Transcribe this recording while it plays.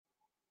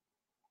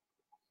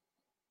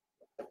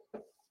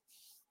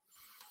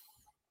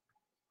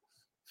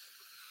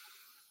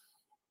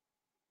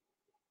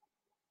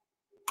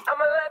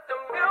I'ma let the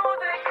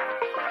music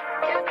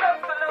is the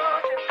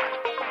solution.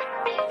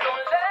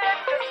 Don't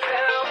let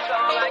yourself go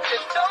like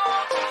this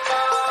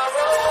tomorrow.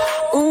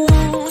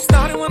 Ooh,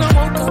 started when I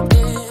woke up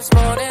this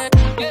morning.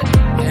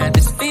 Had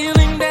this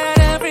feeling that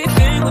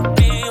everything would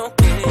be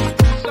okay.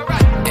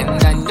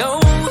 And I know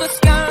the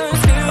sky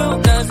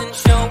still doesn't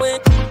show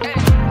it,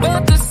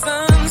 but the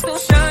sun's still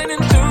shining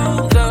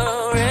through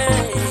the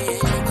rain.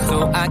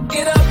 So I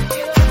get up,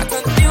 I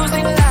turn the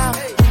music loud.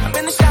 I'm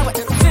in the shower and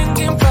I'm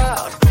thinking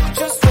proud.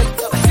 Just wait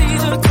till I see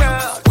the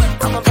crowd.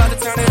 I'm about to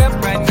turn it up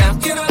right now.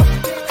 Get up,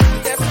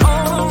 that's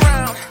all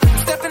around.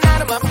 Stepping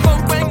out of my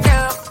boat right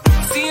now.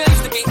 See, I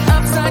used to be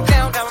upside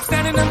down. Now I'm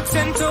standing up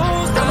 10 toes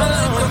down. I'ma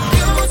let the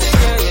music,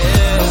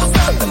 don't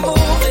stop the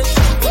movement.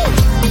 Put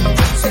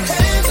your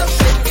hands up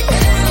in the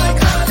air like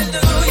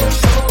hallelujah.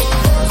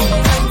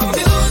 The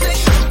music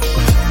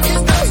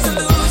is the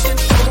solution.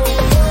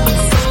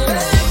 So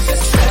let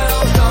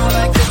yourself go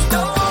like this.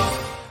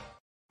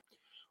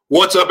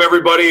 What's up,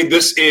 everybody?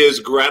 This is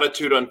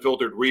Gratitude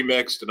Unfiltered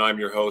Remixed, and I'm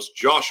your host,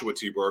 Joshua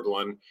T.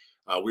 Berglund.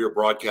 We are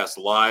broadcast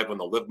live on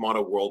the Live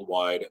Mono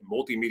Worldwide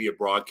Multimedia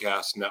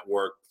Broadcast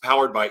Network,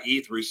 powered by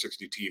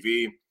E360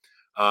 TV.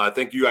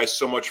 Thank you guys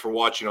so much for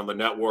watching on the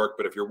network,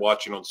 but if you're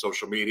watching on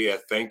social media,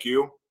 thank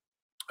you.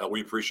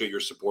 We appreciate your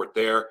support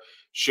there.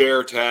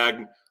 Share,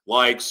 tag,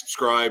 like,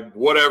 subscribe,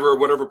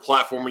 whatever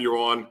platform you're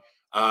on.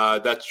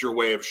 That's your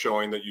way of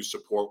showing that you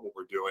support what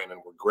we're doing, and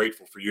we're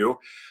grateful for you.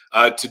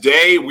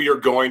 Today, we are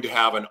going to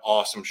have an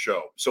awesome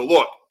show. So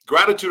look,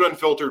 Gratitude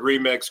Unfiltered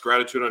Remix,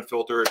 Gratitude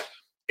Unfiltered,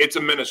 it's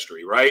a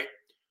ministry, right?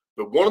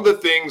 But one of the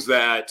things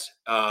that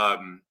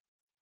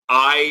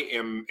I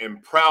am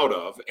proud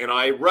of, and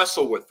I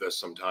wrestle with this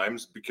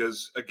sometimes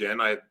because,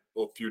 again, I have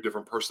a few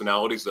different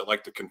personalities that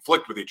like to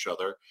conflict with each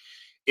other,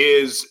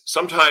 is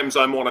sometimes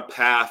I'm on a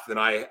path and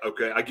I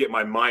get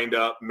my mind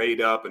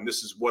made up, and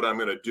this is what I'm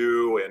going to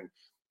do.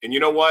 And you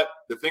know what?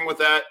 The thing with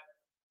that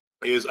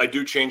is I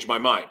do change my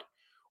mind,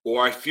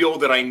 or I feel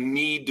that I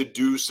need to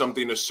do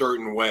something a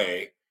certain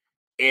way,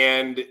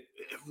 and it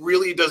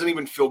really doesn't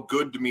even feel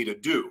good to me to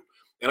do.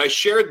 And I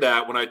shared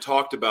that when I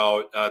talked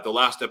about the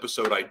last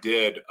episode I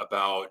did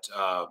about,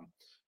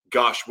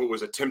 what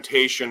was it?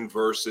 Temptation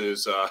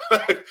versus,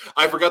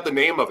 I forgot the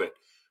name of it.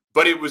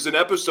 But it was an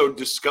episode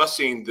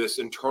discussing this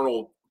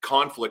internal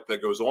conflict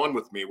that goes on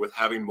with me with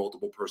having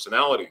multiple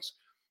personalities.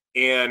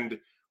 And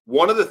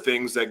one of the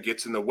things that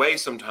gets in the way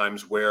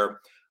sometimes, where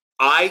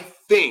I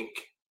think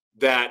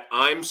that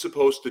I'm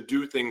supposed to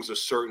do things a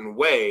certain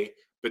way,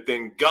 but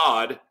then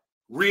God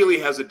really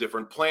has a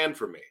different plan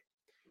for me.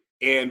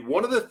 And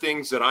one of the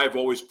things that I've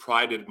always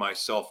prided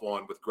myself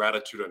on with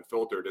Gratitude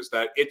Unfiltered is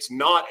that it's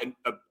not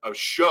a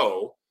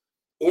show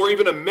or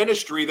even a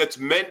ministry that's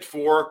meant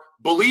for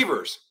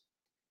believers.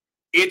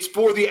 It's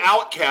for the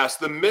outcasts,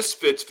 the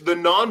misfits, the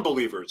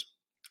non-believers.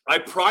 I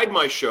pride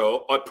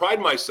myself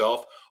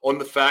on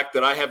the fact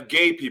that I have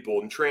gay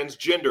people and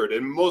transgendered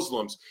and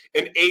Muslims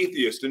and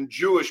atheists and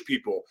Jewish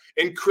people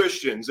and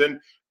Christians and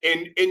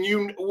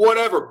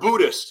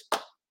Buddhists.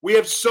 We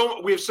have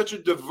such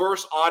a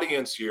diverse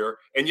audience here,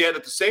 and yet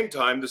at the same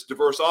time, this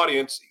diverse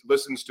audience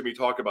listens to me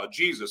talk about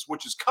Jesus,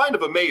 which is kind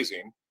of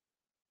amazing.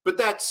 But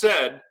that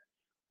said,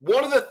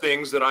 one of the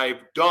things that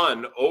I've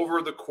done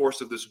over the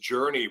course of this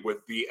journey with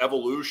the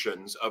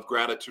evolutions of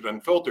Gratitude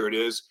Unfiltered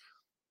is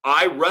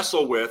I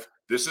wrestle with,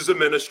 this is a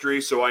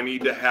ministry, so I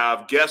need to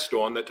have guests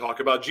on that talk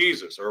about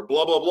Jesus or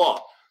blah, blah,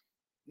 blah.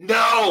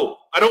 No,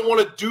 I don't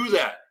want to do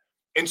that.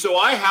 And so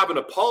I have an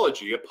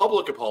apology, a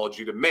public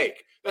apology to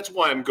make. That's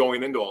why I'm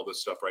going into all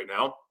this stuff right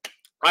now.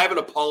 I have an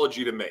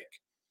apology to make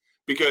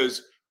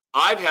because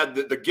I've had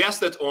the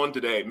guest that's on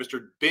today,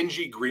 Mr.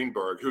 Benji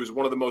Greenberg, who's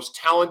one of the most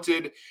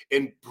talented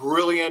and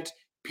brilliant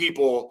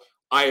people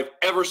I have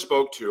ever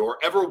spoke to or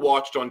ever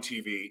watched on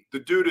TV. The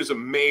dude is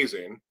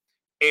amazing.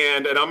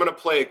 And I'm going to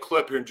play a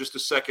clip here in just a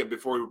second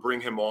before we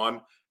bring him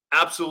on.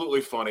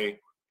 Absolutely funny.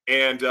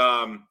 But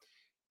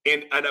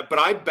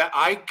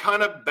I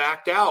kind of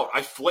backed out.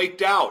 I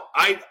flaked out.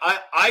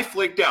 I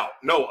flaked out.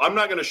 No, I'm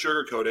not going to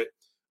sugarcoat it.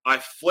 I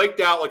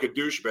flaked out like a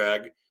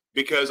douchebag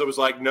because I was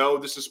like, no,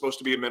 this is supposed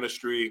to be a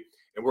ministry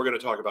and we're going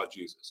to talk about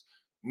Jesus.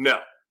 No,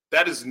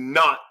 that is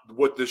not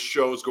what this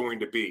show is going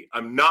to be.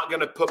 I'm not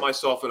going to put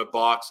myself in a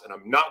box and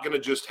I'm not going to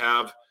just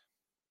have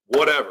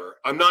whatever.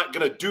 I'm not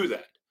going to do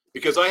that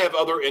because I have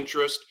other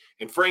interests.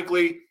 And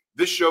frankly,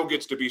 this show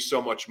gets to be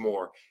so much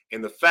more.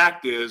 And the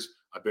fact is,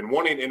 I've been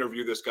wanting to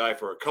interview this guy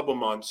for a couple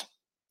months,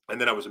 and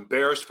then I was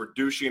embarrassed for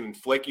douching and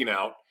flaking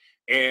out,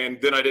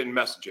 and then I didn't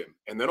message him.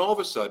 And then all of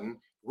a sudden,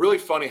 really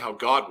funny how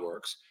God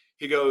works,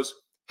 he goes,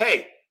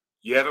 hey,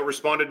 you haven't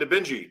responded to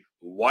Benji.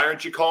 Why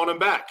aren't you calling him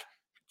back?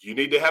 You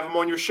need to have him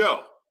on your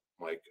show.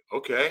 I'm like,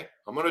 okay,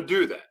 I'm going to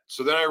do that.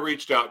 So then I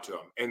reached out to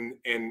him,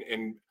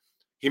 and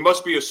he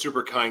must be a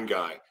super kind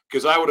guy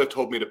because I would have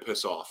told me to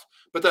piss off.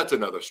 But that's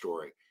another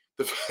story.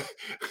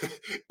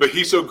 But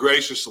he so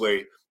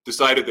graciously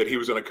decided that he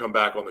was going to come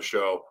back on the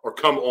show or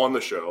come on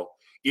the show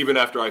even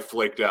after I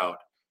flaked out.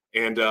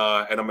 And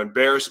I'm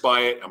embarrassed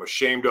by it. I'm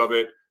ashamed of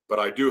it, but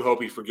I do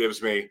hope he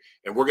forgives me.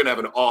 And we're going to have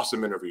an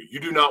awesome interview. You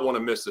do not want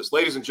to miss this.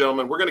 Ladies and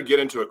gentlemen, we're going to get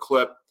into a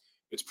clip.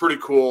 It's pretty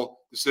cool.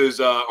 This is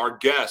our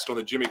guest on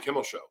the Jimmy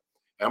Kimmel Show.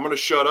 And I'm going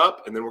to shut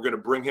up, and then we're going to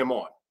bring him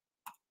on.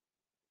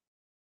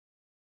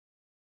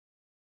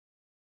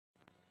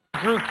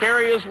 Drew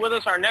Carey is with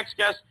us. Our next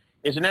guest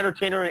is an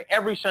entertainer in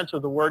every sense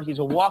of the word. He's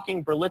a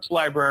walking Berlitz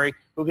library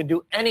who can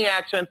do any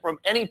accent from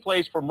any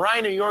place, from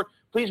Rye, New York.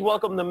 Please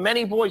welcome the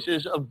many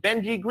voices of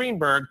Benji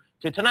Greenberg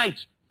to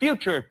tonight's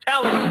Future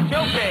Talent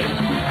Showcase.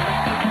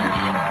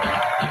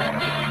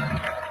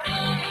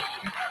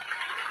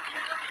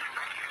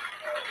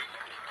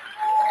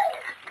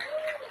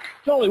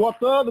 Jolly, what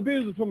the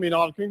business from the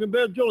United Kingdom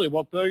there, Jolly,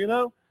 what you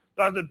know?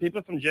 That's the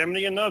people from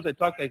Germany, you know, they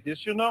talk like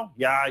this, you know?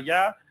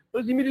 Yeah.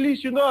 But the Middle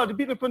East, you know, the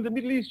people from the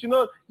Middle East, you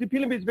know, the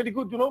pyramid is very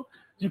good, you know?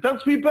 The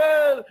French people,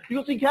 you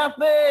got the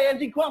cafe and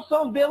the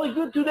croissant, very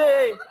good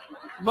today.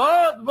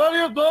 What are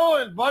you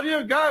doing? What do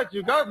you got?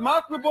 You got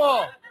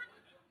basketball.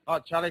 Oh,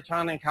 Charlie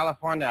Chan in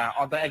California,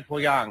 or the egg for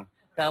young.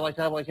 How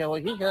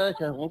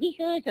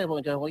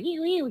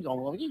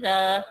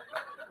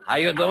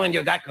you doing?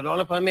 You got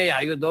Corona for me?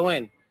 How you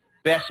doing?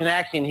 Best in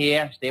action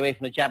here. Stay away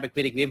from the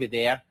Chappaquiddick River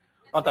there.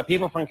 Oh, the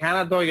people from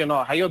Canada, you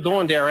know. How you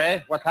doing there,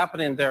 eh? What's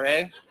happening there,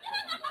 eh?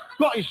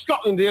 British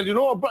Scottendale, you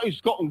know,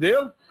 British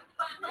Scottendale.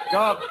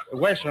 God,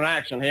 Western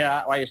action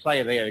here. Why you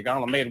say there? You're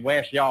going to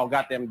Midwest, y'all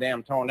got them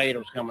damn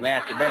tornadoes coming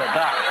at you. Better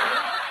die.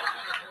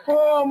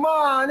 Oh,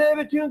 man,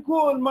 everything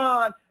cool,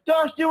 man.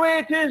 Just the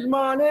way it is,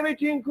 man.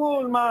 Everything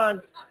cool,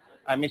 man.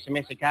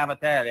 Mr.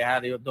 Cavatelli, how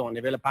are you doing?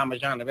 The Villa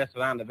Parmesan, the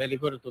restaurant, very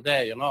good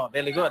today, you know.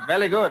 Very good.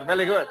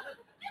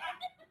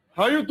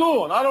 How you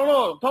doing? I don't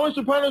know. Tony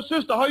Soprano's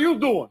sister, how you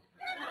doing?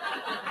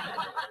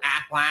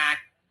 Quack.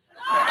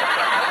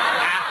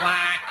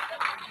 Quack.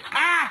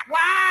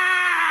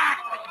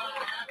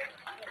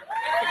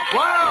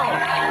 Wow!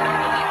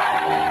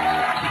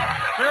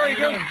 Very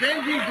good.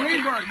 Benji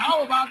Greenberg.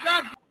 How about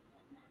that?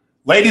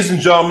 Ladies and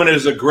gentlemen, it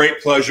is a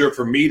great pleasure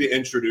for me to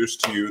introduce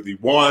to you the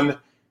one,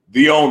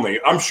 the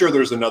only. I'm sure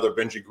there's another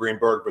Benji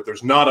Greenberg, but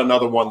there's not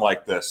another one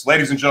like this.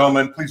 Ladies and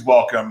gentlemen, please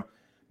welcome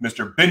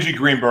Mr. Benji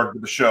Greenberg to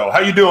the show. How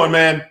you doing,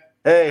 man?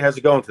 Hey, how's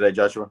it going today,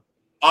 Joshua?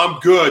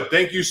 I'm good.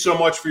 Thank you so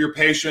much for your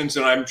patience,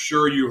 and I'm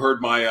sure you heard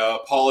my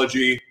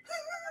apology.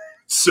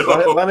 So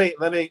let me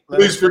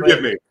please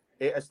forgive me.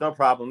 It's no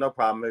problem.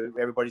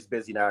 Everybody's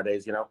busy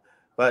nowadays, you know.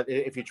 But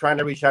if you're trying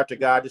to reach out to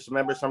God, just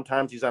remember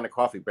sometimes he's on a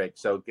coffee break,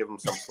 so give him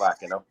some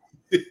slack, you know.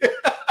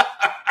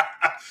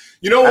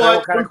 You know what?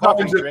 What kind of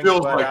coffee Sometimes it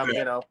feels like that.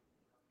 you know,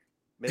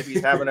 maybe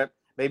he's having it.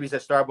 Maybe he's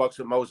at Starbucks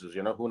with Moses.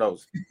 You know, who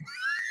knows?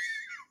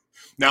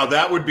 Now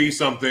that would be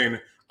something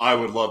I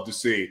would love to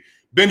see.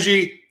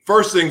 Benji,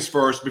 first things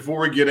first, before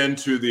we get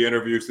into the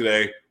interview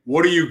today,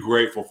 what are you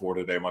grateful for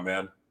today, my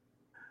man?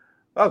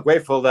 Oh,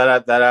 grateful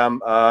that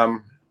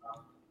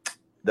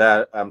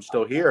I'm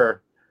still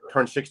here.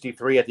 Turned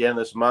 63 at the end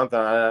of this month,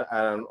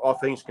 and all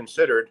things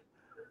considered,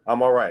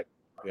 I'm all right.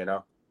 You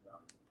know,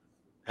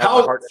 had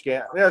my heart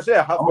scanned. I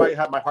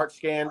had my heart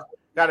scanned.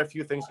 Got a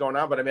few things going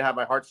on, but I had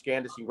my heart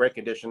scanned. It's in great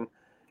condition,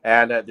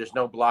 and there's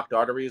no blocked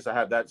arteries. I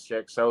had that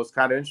checked, so it's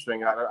kind of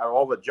interesting.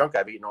 All the junk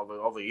I've eaten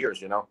over the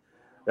years, you know.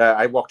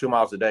 I walk 2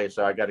 miles a day,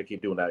 so I got to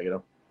keep doing that, you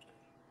know.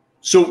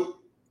 So,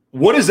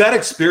 what has that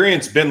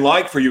experience been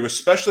like for you,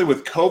 especially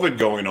with COVID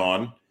going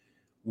on?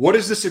 What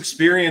has this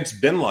experience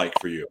been like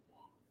for you?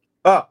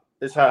 Oh,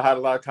 this had a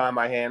lot of time.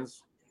 My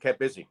hands kept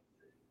busy,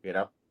 you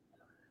know,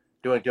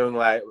 doing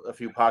like a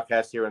few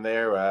podcasts here and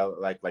there,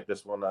 like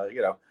this one,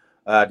 you know,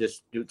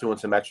 just doing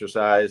some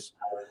exercise.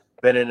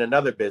 Been in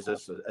another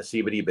business, a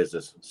CBD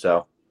business.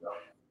 So,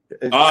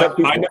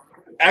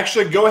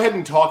 actually, go ahead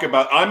and talk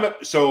about.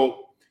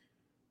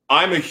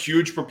 I'm a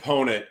huge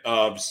proponent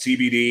of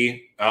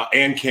CBD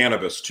and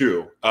cannabis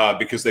too,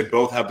 because they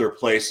both have their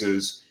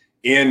places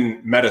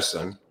in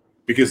medicine.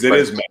 Because it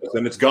is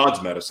medicine, it's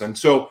God's medicine.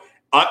 So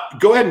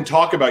go ahead and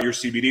talk about your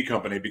CBD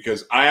company,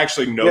 because I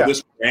actually know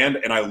this brand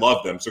and I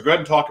love them. So go ahead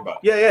and talk about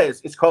it. Yeah.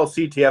 It's called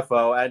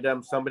CTFO,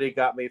 and somebody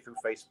got me through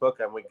Facebook,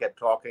 and we kept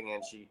talking,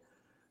 and she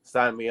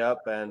signed me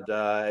up, and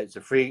it's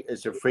a free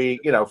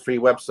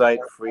website,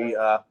 free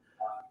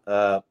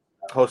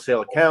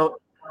wholesale account.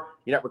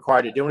 You're not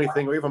required to do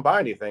anything or even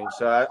buy anything.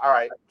 So all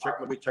right,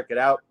 let me check it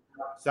out.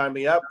 Sign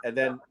me up, and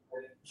then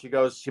she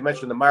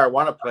mentioned the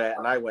marijuana plant,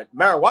 and I went,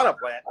 marijuana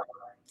plant?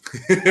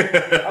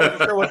 I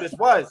wasn't sure what this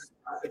was.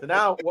 So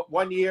now,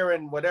 1 year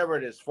and whatever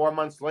it is, 4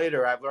 months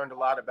later, I've learned a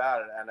lot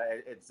about it, and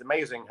it's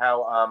amazing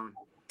how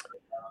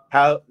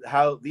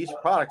these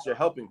products are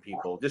helping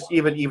people. Just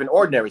even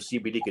ordinary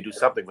CBD could do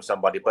something for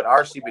somebody, but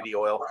our CBD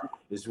oil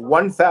is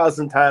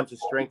 1,000 times the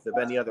strength of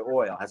any other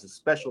oil. Has a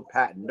special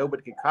patent.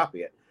 Nobody can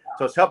copy it.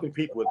 So it's helping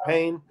people with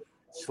pain,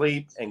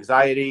 sleep,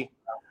 anxiety,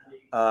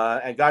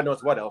 and God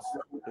knows what else.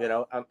 You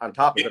know, on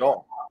top of it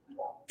all.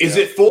 Is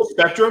it full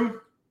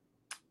spectrum?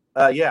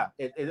 Yeah,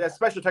 it's a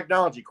special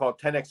technology called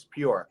 10X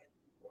Pure.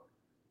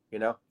 You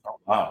know. Oh,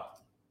 wow.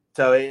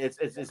 So it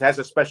has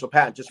a special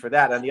patent just for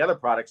that. And the other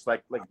products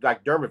like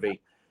Dermavie,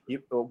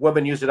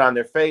 women use it on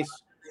their face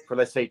for,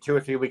 let's say, 2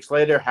 or 3 weeks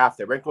later, half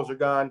their wrinkles are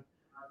gone,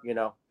 you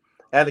know.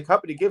 And the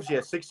company gives you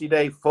a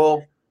 60-day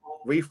full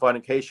refund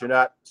in case you're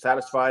not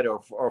satisfied or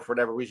for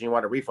whatever reason you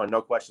want a refund,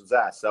 no questions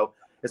asked. So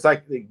it's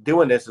like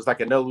doing this is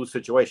like a no-lose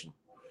situation.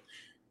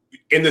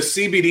 In the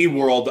CBD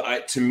world,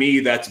 to me,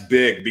 that's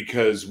big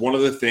because one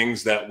of the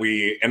things that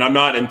and I'm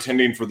not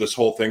intending for this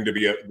whole thing to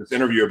be this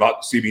interview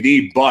about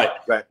CBD,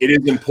 but right. It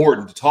is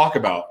important to talk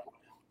about.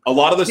 A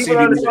lot of the people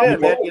CBD understand,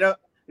 man. You know,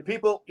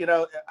 people, you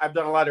know, I've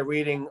done a lot of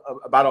reading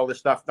about all this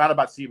stuff, not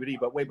about CBD,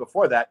 but way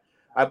before that.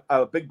 I'm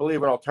a big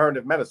believer in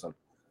alternative medicine.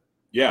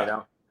 Yeah. You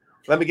know?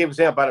 Let me give you an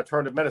example about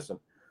alternative medicine.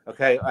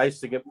 Okay, I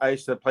used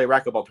to play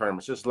racquetball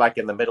tournaments just like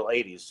in the middle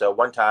 80s. So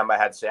one time I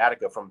had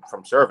sciatica from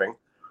serving.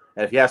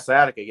 And if you have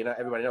sciatica, you know,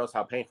 everybody knows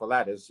how painful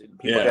that is.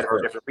 People get it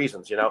for different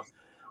reasons, you know.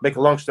 Make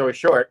a long story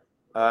short,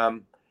 after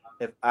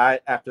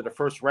the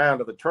first round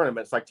of the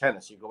tournament, it's like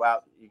tennis. You go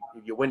out,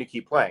 you win, you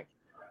keep playing,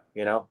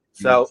 you know.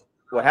 So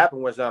what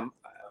happened was I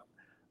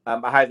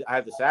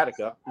had the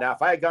sciatica. Now,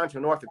 if I had gone to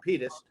an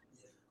orthopedist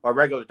or a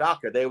regular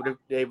doctor, they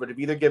would have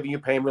either given you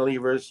pain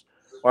relievers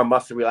or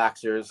muscle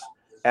relaxers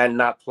and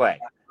not play.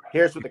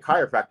 Here's what the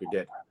chiropractor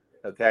did,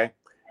 okay?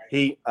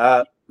 He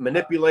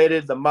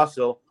manipulated the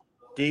muscle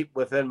deep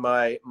within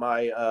my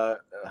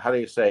how do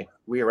you say,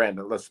 rear end?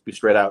 Let's be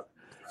straight out,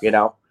 you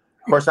know.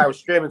 Of course, I was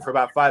screaming for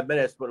about 5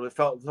 minutes, but it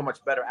felt so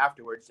much better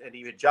afterwards. And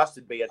he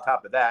adjusted me on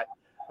top of that.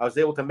 I was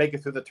able to make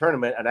it through the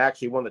tournament, and I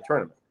actually won the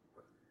tournament.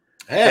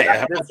 Hey,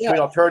 so that's between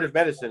alternative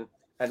medicine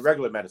and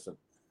regular medicine.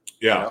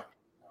 Yeah. You know?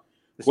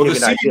 Well,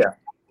 the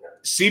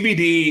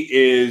CBD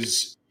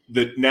is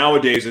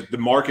nowadays the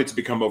market's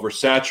become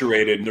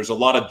oversaturated, and there's a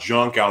lot of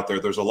junk out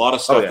there. There's a lot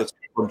of stuff that's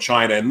from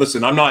China. And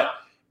listen, I'm not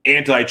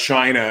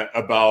anti-China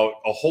about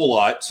a whole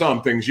lot.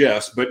 Some things,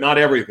 yes, but not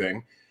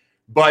everything.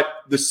 But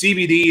the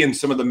CBD and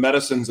some of the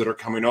medicines that are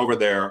coming over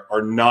there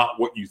are not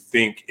what you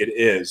think it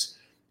is.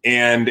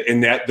 And in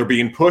that they're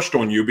being pushed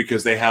on you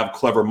because they have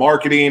clever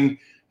marketing,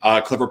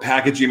 clever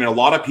packaging, and a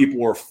lot of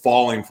people are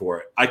falling for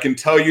it. I can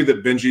tell you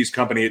that Benji's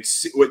company,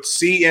 it's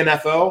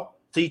CNFO?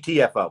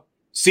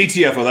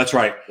 CTFO, that's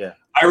right. Yeah.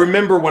 I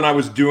remember when I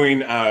was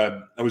doing,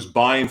 I was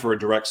buying for a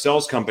direct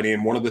sales company,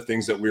 and one of the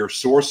things that we were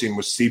sourcing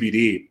was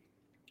CBD.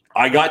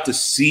 I got to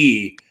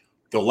see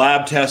the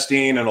lab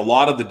testing and a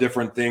lot of the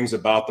different things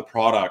about the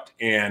product,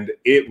 and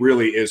it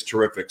really is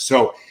terrific.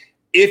 So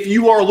if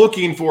you are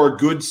looking for a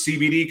good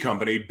CBD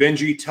company,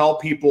 Benji, tell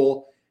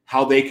people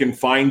how they can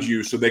find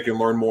you so they can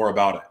learn more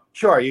about it.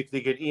 Sure. You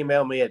could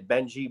email me at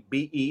Benji,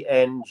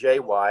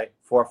 BENJY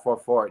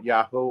 444 at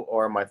Yahoo,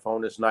 or my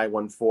phone is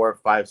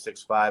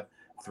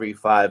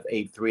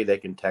 914-565-3583. They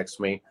can text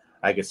me.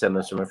 I can send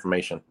them some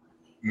information.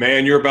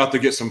 Man, you're about to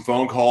get some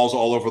phone calls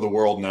all over the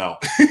world now.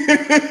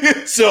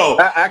 So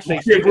actually,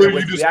 I can't believe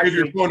you just gave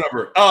your phone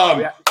number.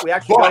 We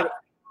actually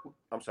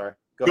I'm sorry.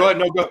 Go ahead.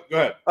 No, go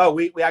ahead. Oh,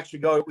 we actually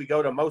go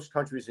to most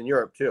countries in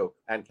Europe too,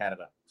 and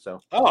Canada. So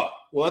well,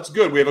 that's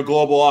good. We have a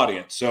global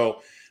audience.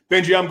 So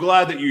Benji, I'm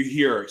glad that you're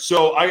here.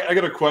 So I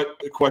got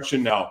a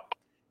question now.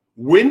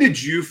 When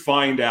did you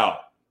find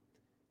out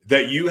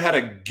that you had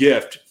a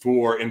gift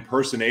for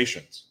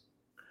impersonations?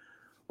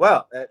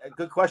 Well, a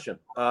good question.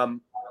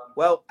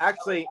 Well,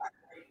 actually,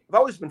 I've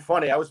always been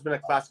funny. I've always been a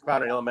class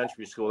clown in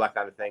elementary school, that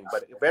kind of thing.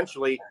 But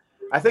eventually,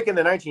 I think in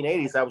the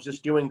 1980s, I was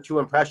just doing 2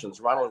 impressions,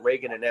 Ronald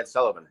Reagan and Ed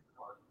Sullivan,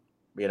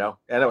 you know,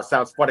 and it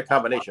sounds quite a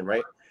combination,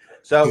 right?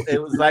 So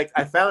it was like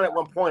I found at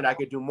one point I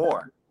could do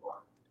more.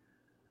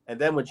 And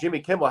then when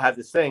Jimmy Kimmel had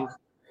this thing,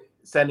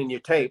 sending you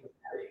tape,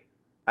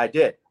 I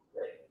did.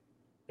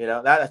 You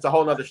know, that's a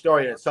whole other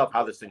story in itself,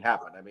 how this thing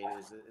happened. I mean,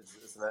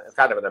 it's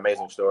kind of an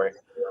amazing story.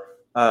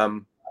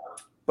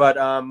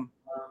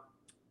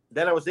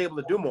 Then I was able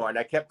to do more, and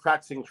I kept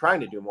practicing trying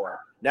to do more.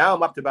 Now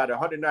I'm up to about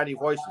 190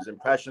 voices,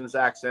 impressions,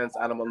 accents,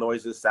 animal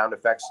noises, sound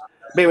effects.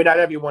 Maybe not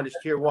everyone is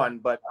tier 1,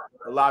 but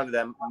a lot of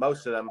them,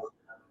 most of them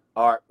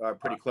are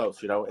pretty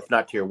close, you know, if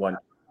not tier 1.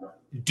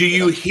 Do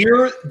you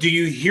hear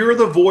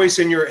the voice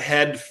in your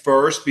head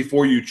first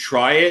before you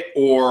try it,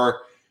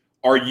 or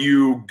are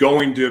you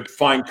going to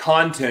find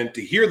content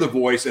to hear the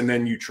voice and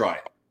then you try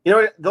it? You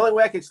know, the only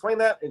way I can explain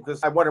that is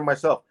because I wonder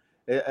myself.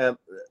 You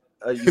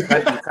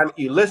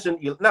listen.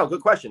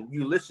 Good question.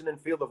 You listen and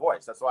feel the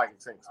voice. That's all I can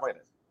explain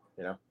it.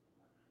 You know.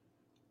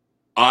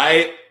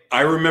 I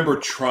remember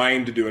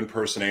trying to do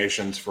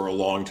impersonations for a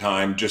long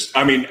time.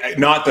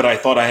 Not that I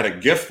thought I had a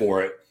gift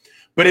for it,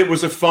 but it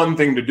was a fun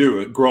thing to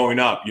do growing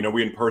up. You know,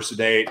 we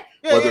impersonate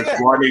whether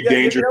it's Rodney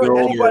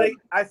Dangerfield.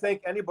 I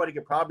think anybody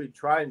could probably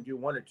try and do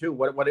 1 or 2.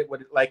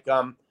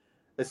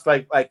 It's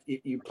like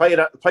you play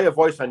a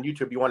voice on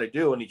YouTube you want to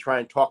do, and you try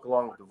and talk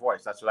along with the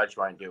voice. That's what I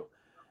try and do.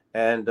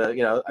 And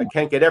you know, I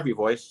can't get every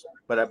voice,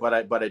 but I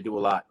do a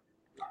lot.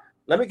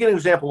 Let me give an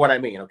example of what I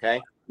mean,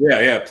 okay?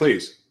 Yeah,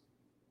 please.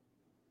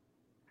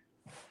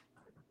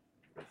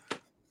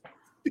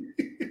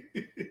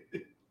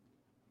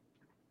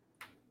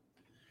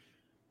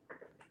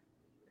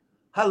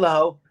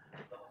 Hello,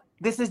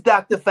 this is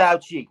Dr.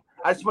 Fauci.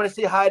 I just want to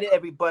say hi to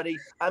everybody.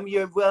 I'm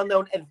your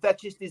well-known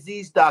infectious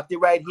disease doctor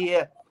right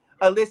here.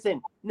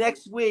 Listen,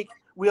 next week,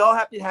 we all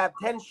have to have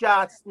 10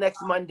 shots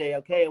next Monday,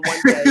 okay, in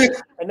one day.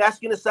 And that's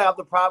going to solve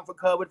the problem for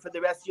COVID for the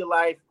rest of your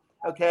life,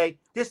 okay?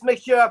 Just make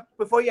sure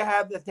before you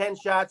have the 10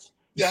 shots,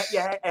 you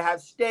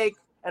have steak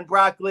and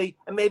broccoli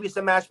and maybe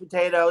some mashed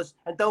potatoes.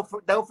 And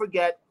don't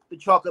forget the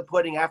chocolate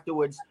pudding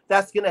afterwards.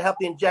 That's going to help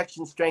the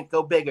injection strength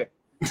go bigger.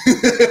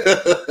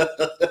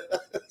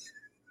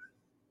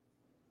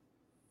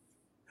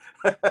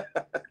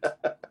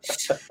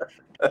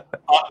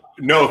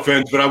 No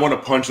offense, but I want to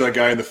punch that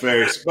guy in the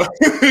face.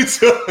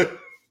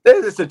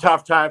 This is a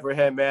tough time for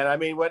him, man. I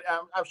mean,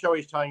 I'm sure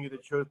he's telling you the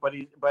truth, but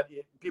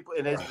people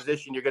in his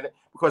position,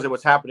 because of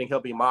what's happening, he'll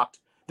be mocked.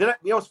 You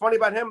know what's funny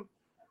about him?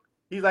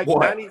 He's like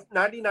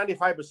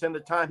 95% of the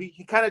time,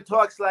 he kind of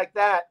talks like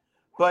that,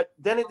 but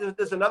then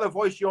there's another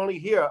voice you only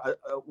hear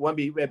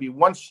maybe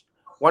once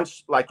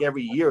like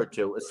every year or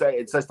two.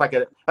 It's just like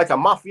a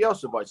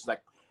mafioso voice. It's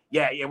like,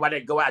 yeah, you want to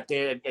go out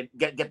there and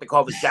get the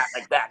COVID shot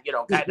like that,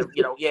 kind of,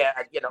 yeah,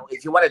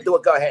 if you want to do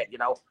it, go ahead,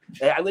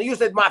 I'm going to use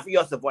that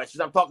mafioso voice because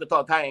I'm talking to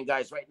Italian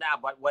guys right now,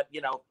 but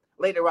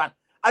later on,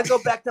 I go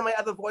back to my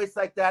other voice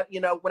like that,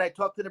 when I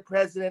talk to the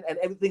president and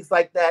everything's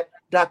like that,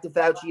 Dr.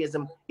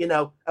 Fauciism,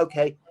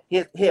 okay,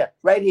 here,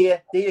 right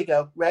here, there you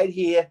go, right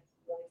here.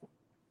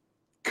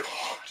 God.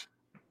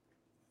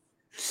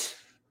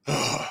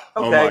 Okay.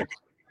 Oh my.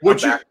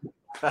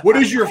 What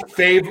is your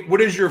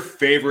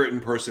favorite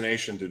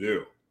impersonation to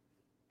do?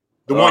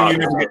 The one you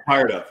never get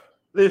tired of.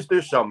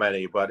 There's so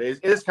many, but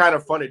it's kind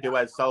of fun to do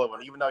Ed Sullivan,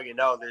 even though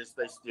there's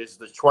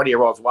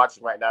 20-year-olds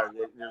watching right now.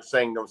 They're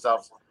saying to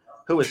themselves,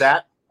 "Who is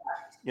that?"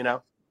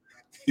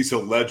 He's a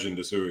legend,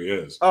 is who he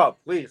is. Oh,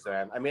 please,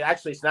 man. I mean,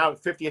 actually, it's now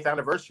 50th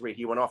anniversary.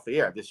 He went off the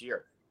air this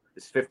year.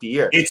 It's 50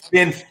 years. It's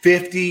been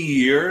 50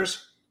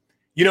 years.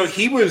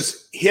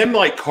 Him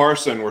like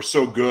Carson were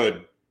so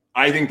good.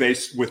 I think they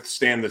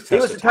withstand the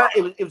test of time.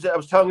 I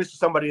was telling this to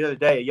somebody the other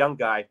day, a young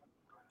guy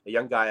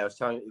I was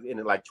telling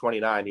in like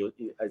 29. He was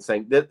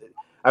saying that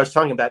I was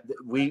telling him that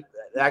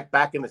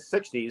back in the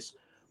 60s,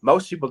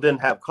 most people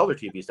didn't have color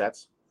TV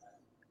sets.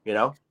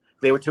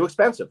 They were too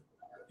expensive.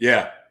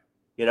 Yeah.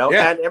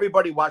 And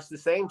everybody watched the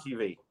same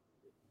TV,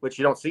 which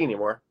you don't see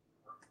anymore.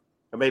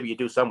 Or maybe you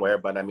do somewhere,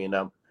 but I mean,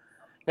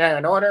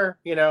 in order,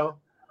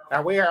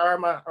 where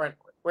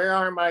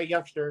are my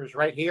youngsters?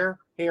 Right here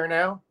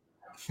now.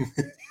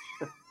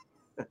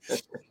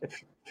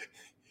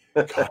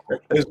 God,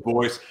 his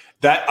voice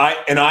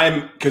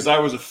because I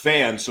was a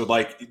fan, so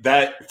like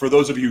that, for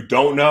those of you who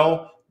don't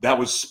know, that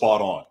was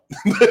spot on.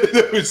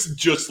 That was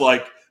just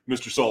like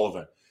Mr.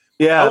 Sullivan.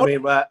 Yeah,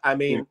 I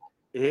mean,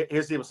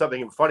 here's even something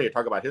even funny to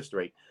talk about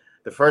history.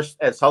 The first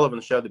Ed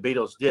Sullivan show the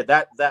Beatles did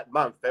that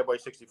month, February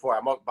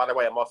 '64. By the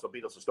way, I'm also a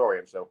Beatles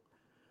historian, so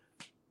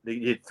they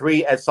did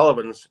 3 Ed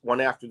Sullivans, one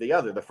after the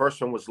other. The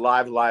first one was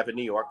live in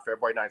New York,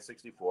 February 9,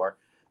 '64.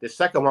 The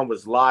second one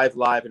was live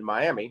in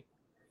Miami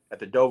at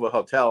the Dover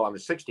Hotel on the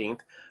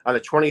 16th. On the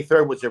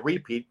 23rd was a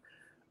repeat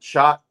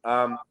shot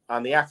on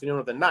the afternoon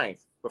of the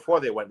 9th before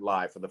they went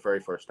live for the very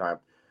first time.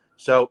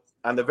 So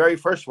on the very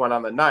first one,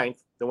 on the 9th,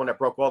 the one that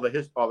broke all the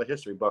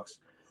history books,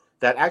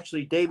 that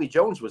actually Davy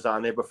Jones was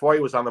on there before he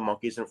was on the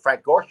Monkees, and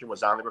Frank Gorshin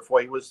was on there before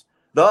he was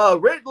the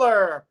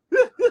Riddler.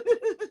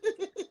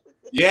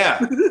 Yeah.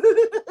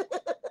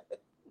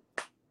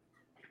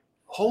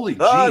 Holy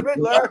jeez.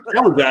 Riddler.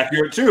 That was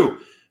accurate too.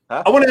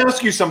 Huh? I want to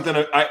ask you something.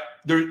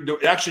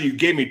 Actually, you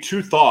gave me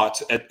 2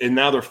 thoughts, and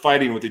now they're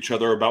fighting with each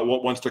other about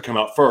what wants to come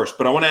out first.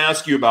 But I want to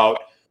ask you about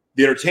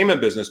the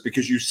entertainment business,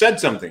 because you said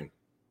something.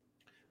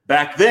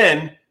 Back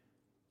then,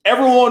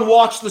 everyone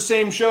watched the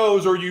same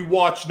shows, or you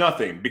watched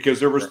nothing because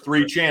there was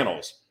 3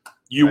 channels.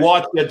 You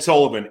watched Ed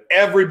Sullivan.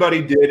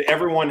 Everybody did.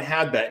 Everyone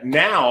had that.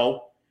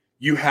 Now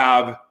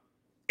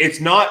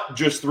it's not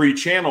just 3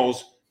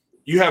 channels.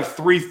 You have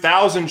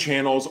 3,000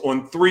 channels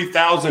on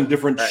 3,000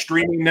 different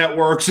streaming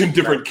networks and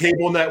different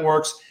cable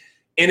networks.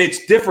 And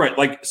it's different.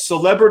 Like,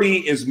 celebrity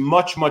is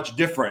much, much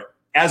different.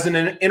 As an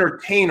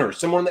entertainer,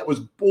 someone that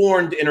was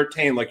born to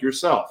entertain like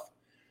yourself,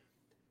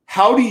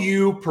 how do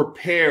you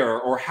prepare,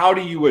 or how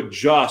do you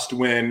adjust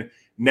when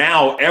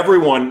now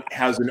everyone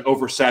has an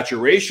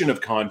oversaturation of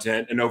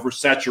content, an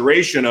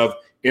oversaturation of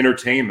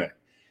entertainment?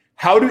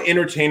 How do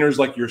entertainers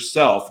like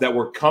yourself that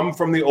were come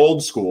from the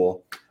old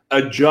school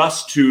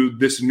adjust to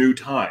this new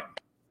time?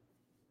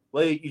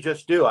 Well, you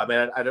just do. I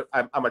mean,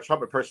 I'm a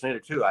Trump impersonator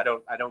too. I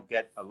don't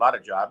get a lot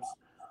of jobs.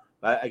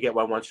 I get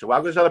one once in a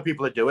while. There's other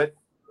people that do it.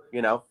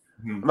 I'm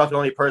not the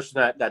only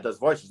person that does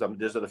voices.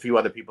 There's a few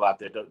other people out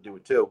there that do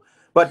it too.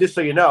 But just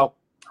so you know,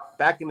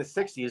 back in the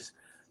 60s,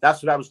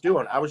 that's what I was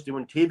doing. I was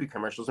doing TV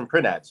commercials and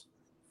print ads.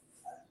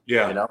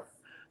 Yeah.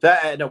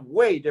 That at a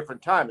way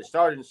different time. It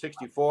started in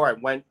 '64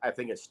 and I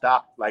think it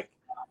stopped when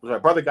my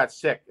brother got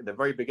sick at the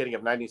very beginning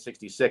of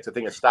 1966. I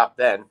think it stopped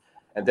then,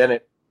 and then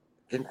it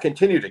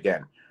continued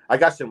again. I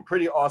got some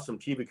pretty awesome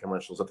TV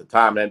commercials at the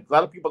time, and a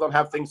lot of people don't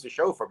have things to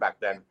show for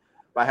back then.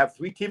 But I have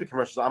 3 TV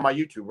commercials on my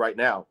YouTube right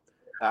now.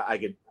 I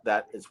get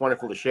that. It's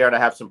wonderful to share, and I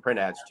have some print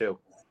ads too.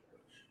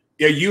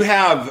 Yeah, you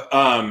have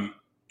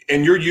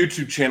in your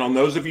YouTube channel, and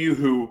those of you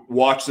who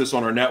watch this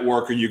on our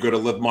network, or you go to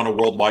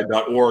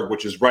livemonoworldwide.org,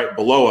 which is right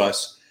below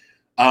us,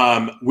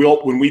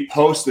 when we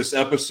post this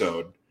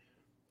episode,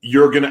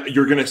 you're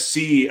gonna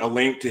see a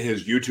link to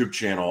his YouTube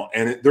channel,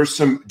 and there's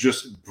some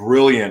just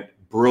brilliant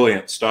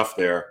stuff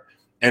there.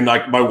 And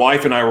like my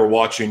wife and I were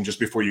watching just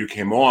before you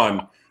came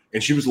on,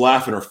 and she was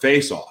laughing her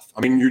face off.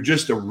 I mean, you're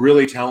just a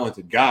really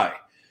talented guy.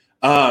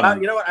 You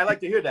know what? I like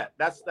to hear that.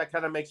 That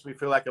kind of makes me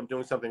feel like I'm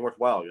doing something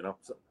worthwhile. You know.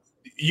 So.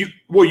 Your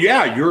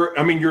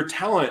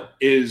talent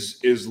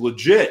is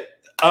legit.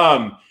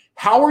 How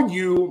are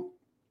you?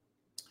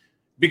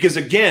 Because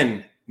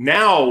again,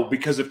 now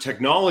because of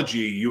technology,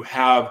 you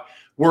have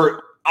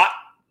I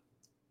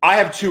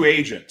have 2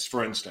 agents,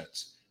 for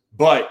instance,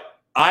 but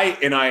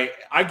I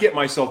get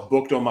myself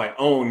booked on my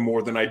own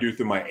more than I do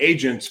through my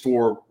agents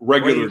for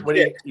regular.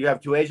 You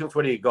have 2 agents.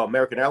 Where do you go?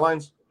 American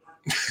Airlines?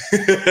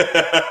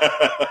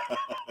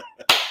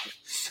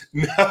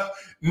 No,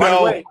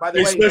 by the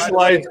they way,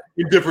 specialize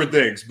in different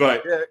things.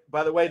 But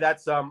by the way,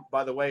 that's the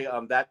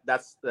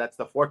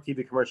 4th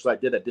TV commercial I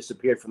did that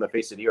disappeared from the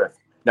face of the earth.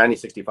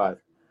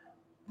 1965.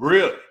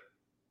 Really?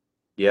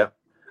 Yeah,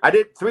 I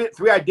did 3.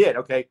 I did.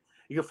 Okay,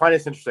 you can find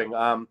this interesting.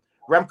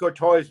 Remco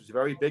Toys was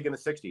very big in the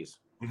 60s.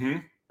 Mm-hmm.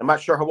 I'm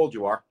not sure how old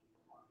you are.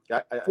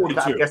 42.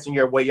 I'm guessing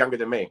you're way younger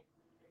than me.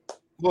 A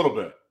little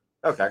bit.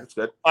 Okay, that's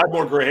good. I have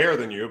more gray hair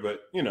than you,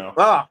 but you know.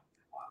 Ah.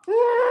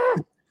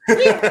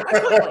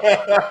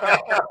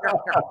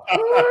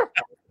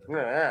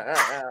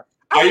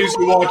 I used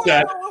to watch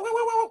that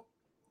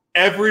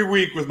every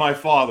week with my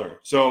father.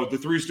 So the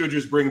Three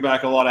Stooges bring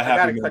back a lot of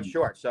happy I got to cut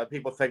short, so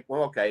people think,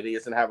 well, okay, he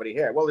doesn't have any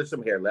hair. Well, there's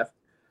some hair left.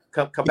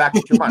 Come back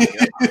with your money.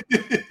 You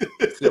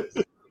know?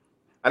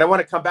 I don't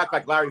want to come back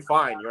like Larry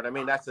Fine. You know what I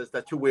mean? That's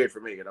too weird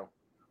for me. You know.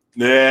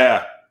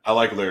 Yeah, I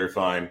like Larry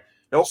Fine.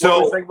 No,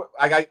 so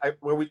my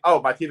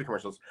TV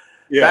commercials.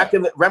 Yeah. Back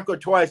in the Remco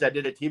Toys, I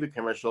did a TV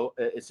commercial.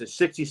 It's a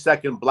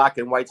 60-second black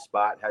and white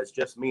spot. Has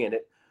just me in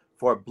it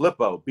for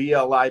Blippo,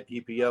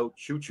 BLIPPO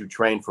choo-choo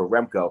train for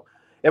Remco.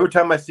 Every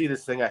time I see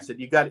this thing, I said,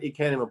 I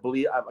can't even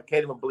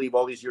believe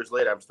all these years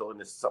later I'm still in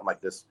this something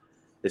like this.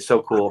 It's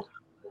so cool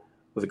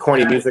with the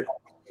corny music.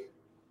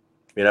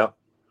 You know.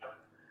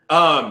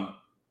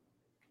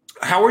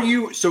 How are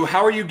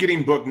you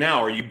getting booked now?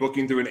 Are you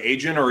booking through an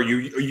agent, or are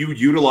you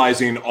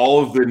utilizing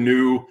all of the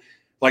new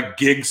like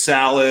Gig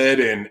Salad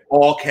and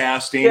all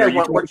casting? Yeah,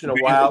 once in a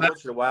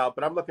while.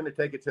 But I'm looking to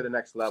take it to the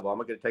next level. I'm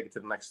looking to take it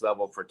to the next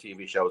level for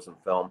TV shows and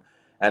film.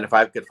 And if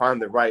I could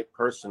find the right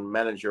person,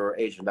 manager, or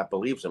agent that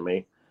believes in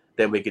me,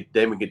 then we could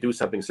do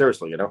something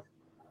seriously. You know.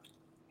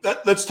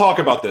 Let's talk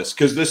about this,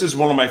 because this is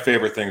one of my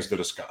favorite things to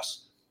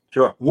discuss.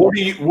 Sure. What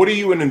are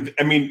you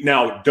I mean,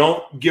 now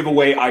don't give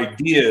away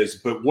ideas,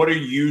 but what are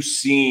you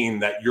seeing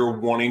that you're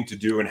wanting to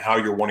do and how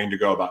you're wanting to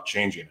go about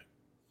changing it?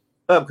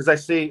 Because I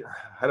see,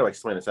 how do I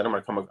explain this? I don't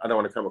want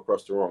to come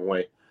across the wrong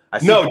way.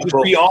 Just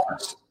be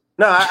honest.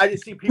 No, I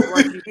just see people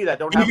on TV that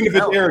don't have any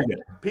talent.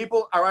 Arrogant.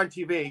 People are on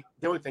TV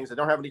doing things that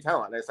don't have any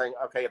talent. And they're saying,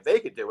 okay, if they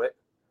could do it,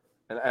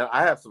 and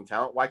I have some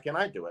talent, why can't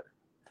I do it?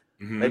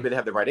 Mm-hmm. Maybe they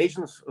have the right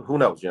agents. Who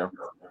knows, you know?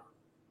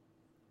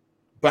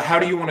 But how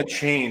do you want to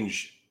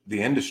change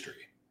the industry?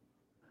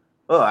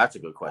 Oh, that's a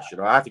good question.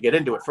 I have to get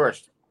into it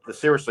first,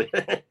 seriously,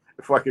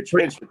 before I could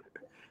change it.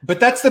 But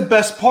that's the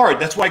best part.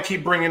 That's why I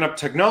keep bringing up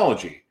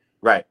technology.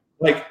 Right.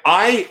 Like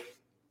I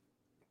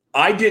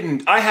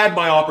had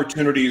my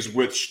opportunities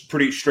with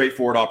pretty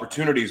straightforward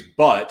opportunities,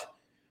 but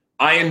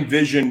I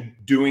envisioned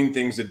doing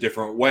things a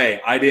different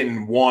way. I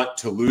didn't want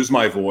to lose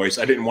my voice.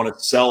 I didn't want to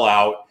sell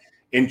out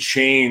and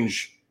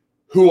change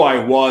who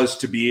I was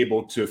to be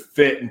able to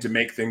fit and to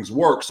make things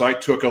work. So I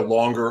took a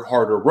longer,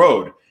 harder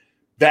road.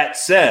 That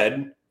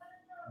said,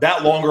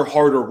 that longer,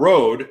 harder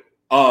road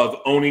of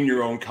owning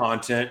your own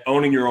content,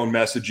 owning your own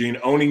messaging,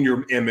 owning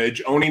your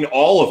image, owning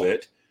all of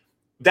it,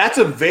 that's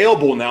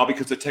available now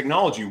because of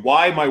technology.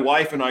 Why my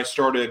wife and I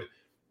started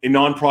a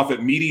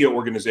nonprofit media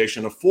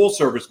organization, a full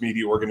service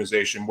media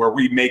organization where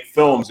we make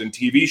films and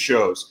TV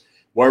shows,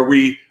 where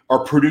we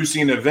are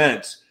producing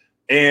events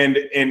and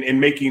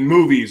making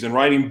movies and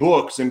writing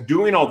books and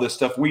doing all this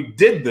stuff. We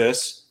did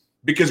this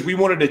because we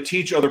wanted to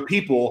teach other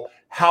people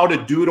how to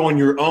do it on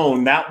your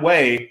own. That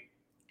way,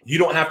 you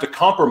don't have to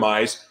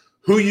compromise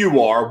who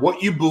you are,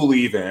 what you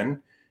believe in,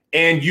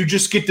 and you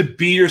just get to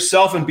be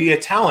yourself and be a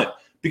talent.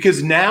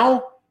 Because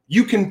now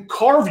you can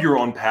carve your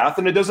own path,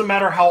 and it doesn't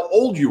matter how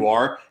old you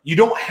are. You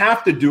don't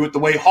have to do it the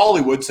way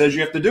Hollywood says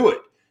you have to do it.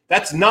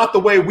 That's not the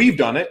way we've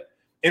done it.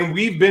 And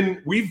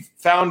we've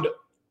found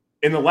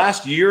in the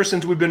last year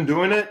since we've been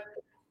doing it,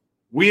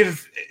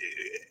 we've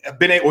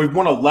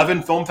won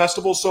 11 film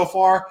festivals so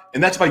far,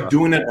 and that's by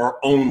doing it our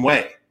own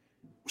way.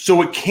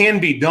 So it can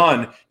be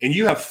done, and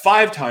you have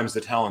 5 times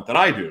the talent that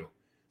I do.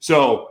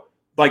 So,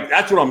 like,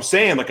 that's what I'm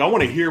saying. Like, I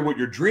want to hear what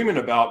you're dreaming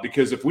about,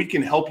 because if we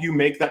can help you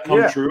make that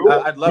come true,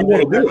 I'd love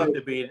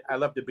to be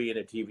in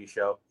a TV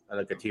show,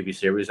 like a TV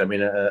series. I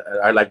mean,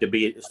 I'd like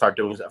to start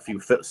doing a few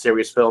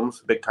serious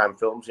films, big time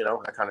films, you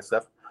know, that kind of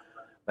stuff.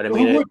 But I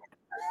mean,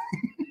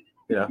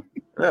 you know,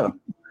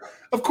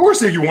 Of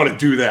course, if you want to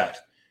do that.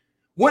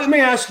 Let me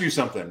ask you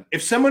something.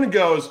 If someone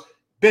goes,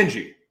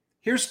 Benji,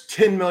 here's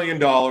 $10 million,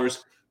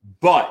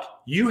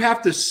 but you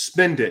have to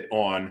spend it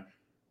on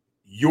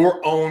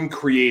your own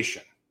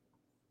creation.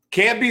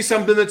 Can't be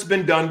something that's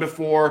been done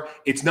before.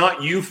 It's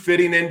not you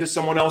fitting into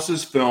someone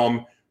else's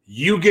film.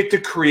 You get to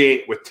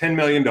create with $10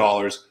 million.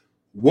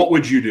 What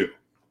would you do?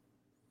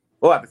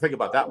 Well, I have to think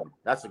about that one.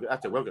 That's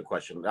a real good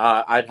question.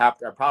 I'd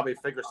probably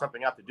figure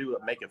something out to do,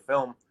 make a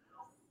film.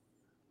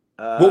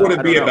 What would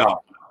it be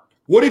about?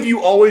 What have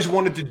you always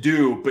wanted to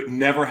do but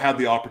never had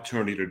the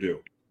opportunity to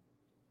do?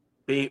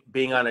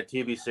 Being on a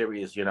TV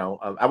series, you know.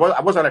 I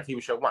was on a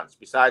TV show once.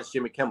 Besides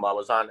Jimmy Kimmel, I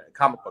was on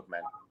Comic Book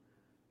Men,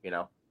 you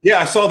know. Yeah,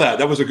 I saw that.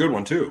 That was a good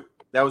one, too.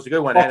 That was a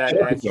good one. And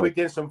I squeaked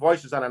in some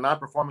voices on a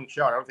non-performing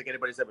show. I don't think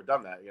anybody's ever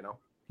done that, you know.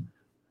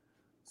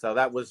 So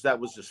that was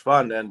just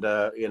fun. And,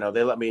 you know,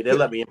 they let me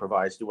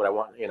improvise, do what I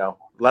want, you know.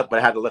 But I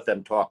had to let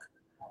them talk.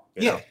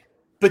 You know?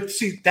 But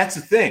see, that's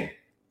the thing.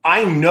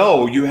 I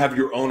know you have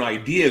your own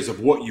ideas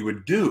of what you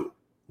would do.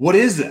 What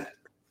is that?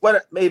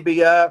 What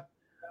maybe a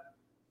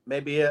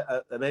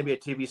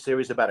TV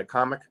series about a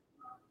comic,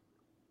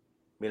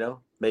 you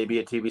know, maybe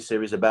a TV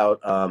series about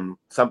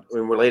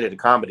something related to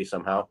comedy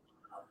somehow,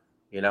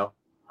 you know,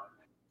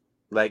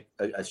 like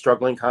a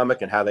struggling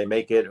comic and how they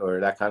make it or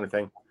that kind of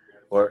thing,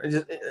 or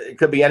it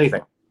could be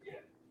anything.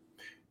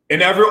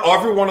 And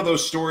every one of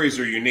those stories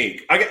are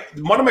unique.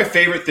 One of my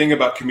favorite thing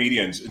about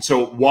comedians, and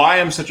so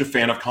why I'm such a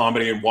fan of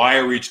comedy and why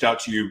I reached out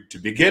to you to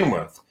begin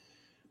with,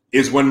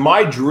 is when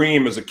my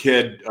dream as a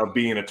kid of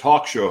being a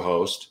talk show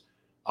host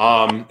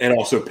and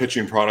also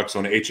pitching products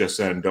on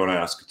HSN, don't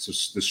ask, it's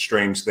just this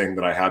strange thing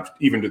that I have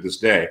even to this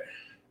day.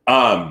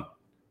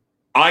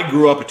 I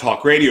grew up a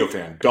talk radio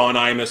fan. Don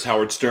Imus,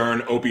 Howard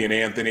Stern, Opie and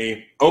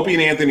Anthony. Opie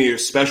and Anthony,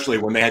 especially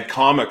when they had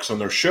comics on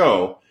their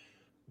show,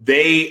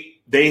 they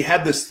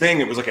had this thing.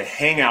 It was like a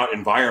hangout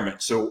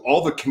environment. So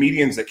all the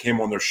comedians that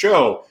came on their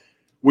show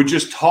would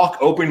just talk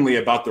openly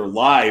about their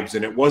lives.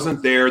 And it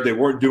wasn't there. They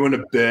weren't doing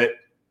a bit.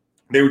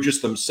 They were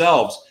just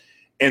themselves.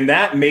 And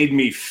that made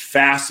me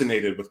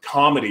fascinated with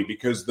comedy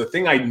because the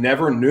thing I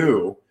never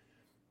knew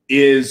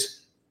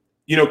is,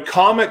 you know,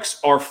 comics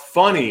are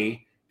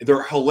funny.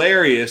 They're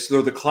hilarious.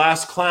 They're the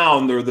class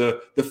clown. They're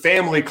the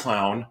family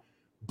clown.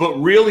 But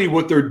really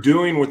what they're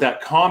doing with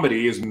that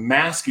comedy is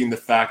masking the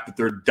fact that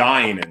they're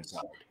dying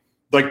inside.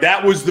 Like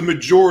that was the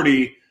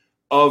majority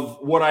of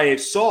what I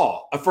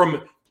saw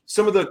from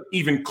some of the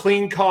even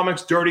clean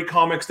comics, dirty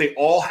comics. They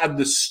all had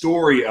this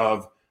story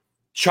of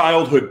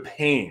childhood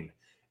pain.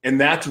 And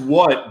that's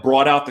what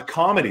brought out the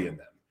comedy in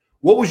them.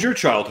 What was your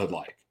childhood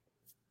like?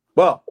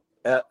 Well,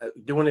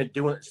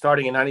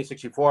 starting in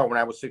 1964 when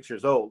I was 6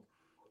 years old,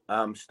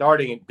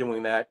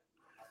 doing that,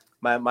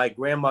 my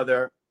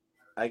grandmother,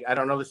 I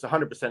don't know this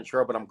 100%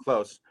 sure, but I'm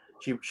close.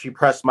 She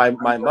pressed my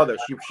mother.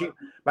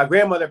 My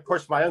grandmother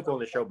pushed my uncle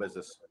in the show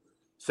business,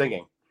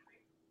 singing.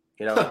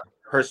 You know,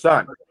 her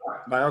son,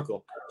 my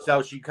uncle.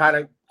 So she kind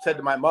of said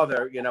to my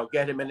mother, you know,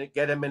 get him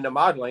into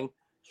modeling.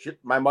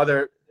 My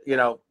mother, you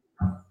know,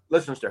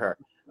 listens to her.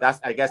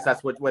 I guess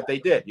that's what they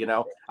did. You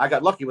know, I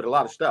got lucky with a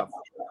lot of stuff.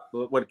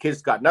 When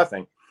kids got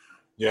nothing.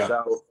 Yeah.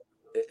 So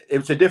it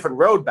was a different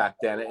road back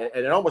then, and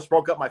it almost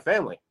broke up my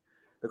family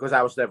because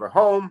I was never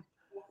home.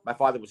 My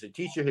father was a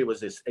teacher. He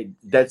was a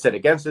dead set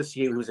against us.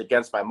 He was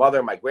against my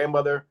mother, my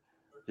grandmother.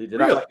 He did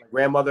not like my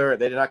grandmother.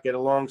 They did not get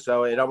along.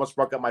 So it almost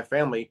broke up my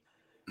family.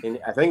 And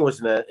I think it was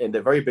in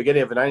the very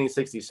beginning of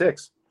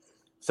 1966,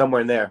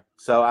 somewhere in there.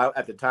 So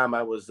at the time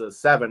I was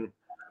 7.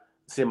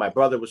 See, my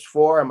brother was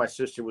 4 and my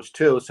sister was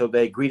 2. So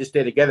they agreed to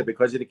stay together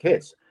because of the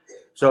kids.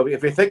 So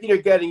if you're thinking you're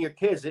getting your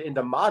kids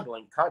into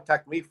modeling,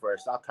 contact me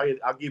first.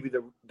 I'll give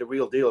you the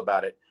real deal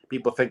about it.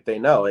 People think they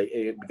know.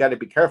 You got to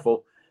be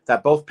careful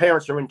that both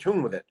parents are in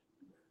tune with it.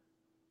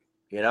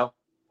 You know,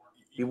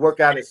 you work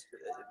out it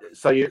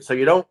so you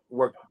don't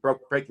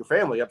break your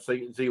family up. So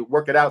you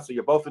work it out so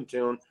you're both in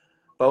tune,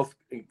 both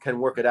can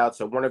work it out.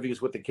 So one of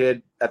you's with the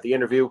kid at the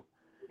interview,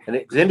 and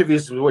the interview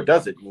is what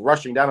does it.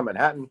 Rushing down to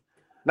Manhattan,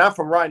 not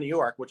from Rye, New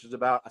York, which is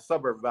about a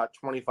suburb about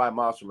 25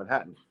 miles from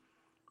Manhattan.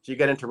 So you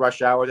get into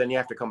rush hour, then you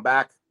have to come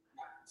back.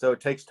 So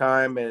it takes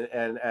time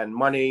and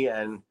money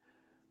and,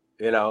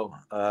 you know,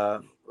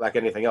 like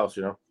anything else,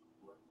 you know.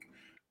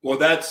 Well,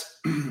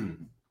 that's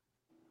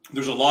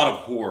there's a lot of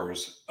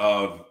horrors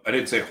of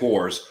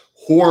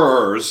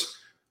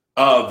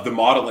of the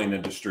modeling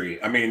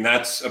industry. I mean,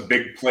 that's a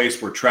big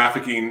place where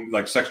trafficking,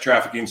 like sex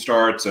trafficking,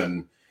 starts,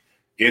 and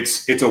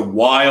it's a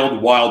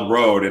wild, wild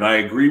road. And I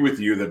agree with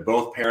you that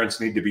both parents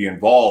need to be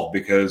involved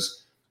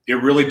because it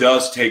really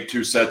does take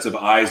 2 sets of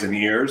eyes and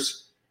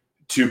ears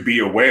to be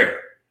aware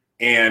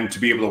and to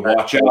be able to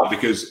watch out,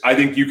 because I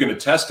think you can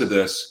attest to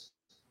this.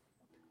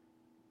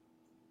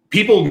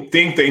 People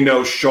think they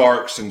know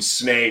sharks and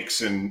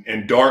snakes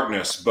and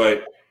darkness,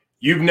 but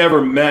you've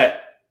never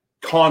met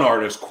con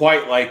artists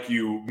quite like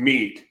you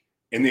meet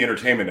in the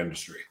entertainment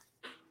industry.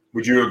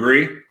 Would you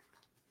agree?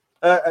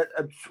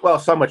 Well,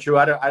 somewhat true.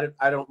 I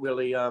don't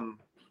really.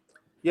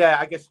 Yeah,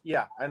 I guess.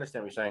 Yeah, I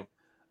understand what you're saying.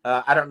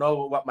 I don't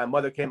know what my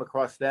mother came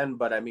across then,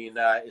 but I mean,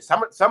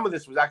 some of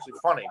this was actually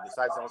funny.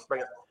 Besides,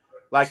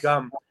 like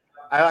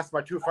I lost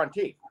my two front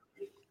teeth,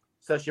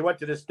 so she went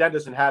to this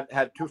dentist and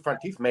had two front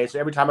teeth made. So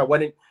every time I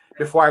went in,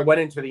 before I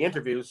went into the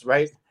interviews,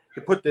 right,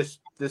 to put this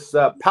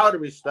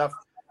powdery stuff,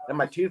 and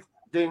my teeth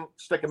didn't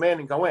stick them in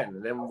and go in.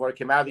 And then when I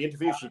came out of the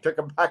interview, she took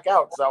them back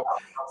out. So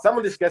some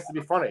of this gets to be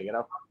funny, you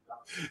know.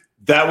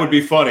 That would be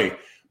funny.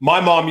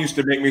 My mom used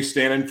to make me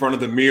stand in front of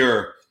the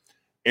mirror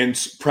and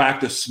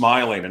practice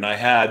smiling. And I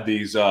had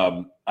these,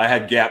 I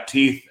had gap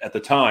teeth at the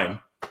time.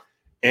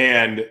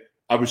 And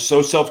I was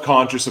so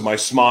self-conscious of my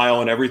smile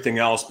and everything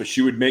else, but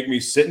she would make me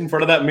sit in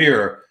front of that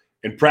mirror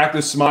and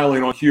practice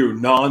smiling on cue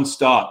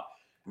nonstop.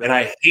 And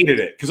I hated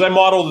it because I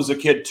modeled as a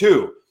kid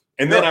too.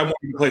 And then I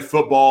wanted to play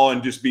football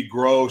and just be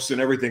gross and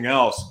everything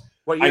else.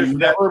 I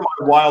never in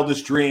my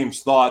wildest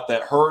dreams thought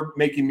that her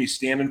making me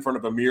stand in front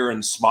of a mirror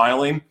and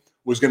smiling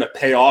was going to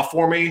pay off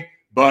for me,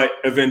 but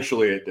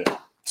eventually it did.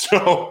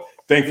 So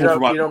thankful for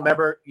my. You don't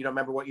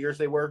remember what years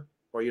they were,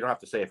 or you don't have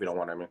to say if you don't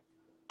want to.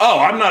 Oh,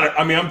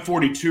 I'm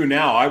 42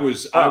 now. I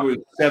was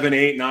 7,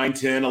 8, 9,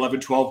 10, 11,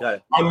 12.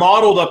 I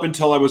modeled up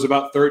until I was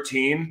about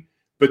 13,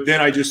 but then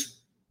I just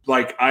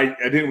I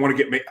didn't want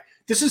to get made.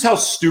 This is how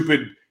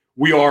stupid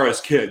we are as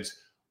kids.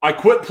 I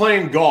quit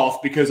playing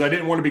golf because I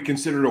didn't want to be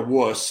considered a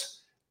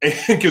wuss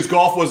because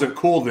golf wasn't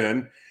cool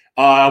then.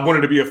 I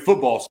wanted to be a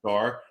football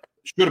star.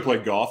 Should have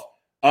played golf.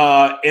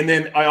 And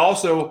then I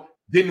also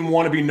didn't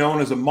want to be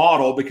known as a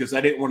model because I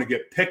didn't want to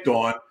get picked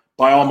on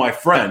by all my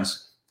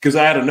friends because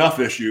I had enough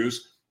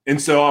issues. And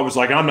so I was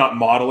like, I'm not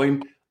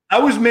modeling. I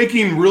was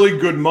making really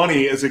good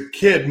money as a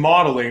kid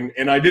modeling,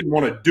 and I didn't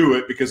want to do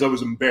it because I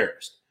was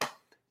embarrassed.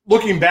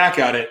 Looking back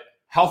at it,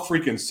 how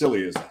freaking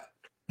silly is that?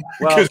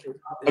 Well,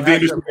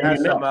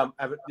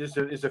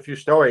 there's a few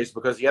stories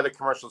because the other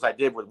commercials I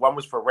did one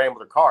was for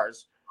Rambler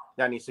Cars,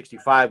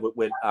 1965,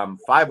 with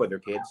 5 other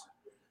kids,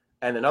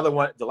 and another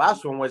one. The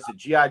last one was the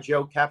G.I.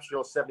 Joe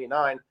Capsule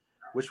 79,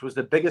 which was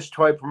the biggest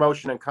toy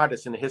promotion and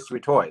contest in the history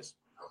of toys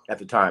at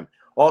the time.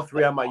 All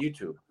 3 on my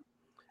YouTube,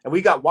 and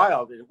we got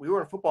wild. We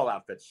were in football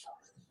outfits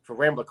for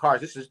Rambler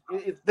Cars.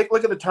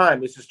 Look at the time.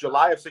 This is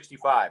July of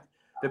 '65.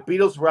 The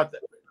Beatles were up.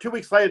 2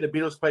 weeks later, the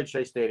Beatles played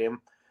Shea Stadium.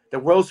 The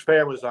World's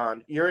Fair was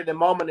on. You're in a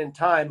moment in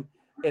time.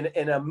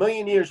 In a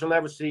million years, you'll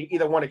never see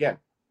either one again.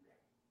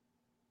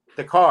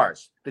 The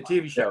cars, the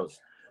TV shows,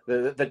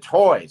 the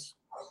toys,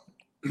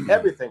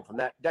 everything from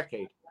that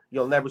decade,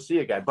 you'll never see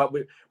again. But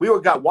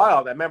we got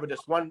wild. I remember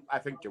this one, I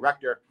think,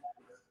 director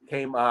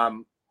came.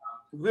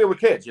 We were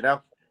kids,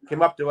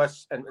 came up to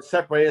us and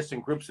separated us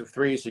in groups of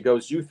 3s. He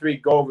goes, "You 3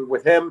 go over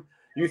with him.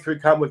 You 3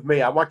 come with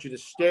me. I want you to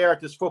stare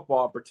at this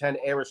football and pretend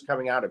air is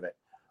coming out of it."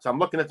 So I'm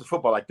looking at the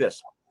football like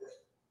this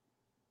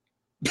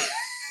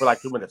for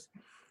like 2 minutes.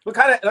 What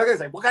kind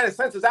of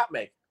sense does that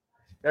make?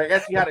 I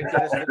guess he had to get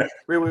us.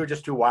 We were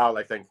just too wild,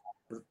 I think.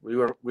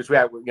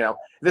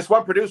 This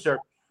one producer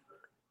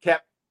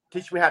kept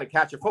teaching me how to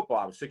catch a football.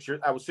 I was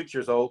 6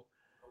 years old.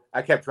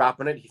 I kept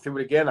dropping it. He threw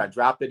it again. I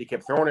dropped it. He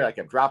kept throwing it. I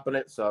kept dropping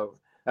it. So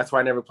that's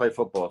why I never played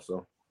football.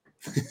 So,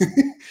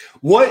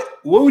 what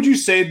would you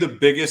say the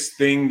biggest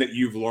thing that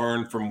you've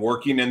learned from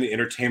working in the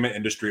entertainment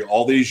industry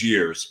all these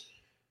years?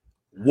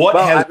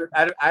 I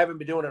haven't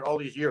been doing it all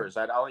these years.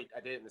 I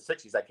did it in the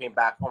 '60s. I came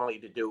back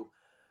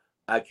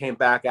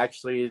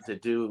actually to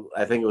do.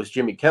 I think it was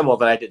Jimmy Kimmel.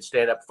 Then I did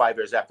stand up 5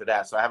 years after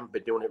that. So I haven't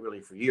been doing it really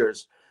for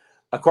years.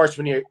 Of course,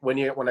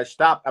 when I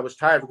stopped, I was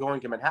tired of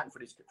going to Manhattan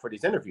for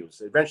these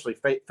interviews. It eventually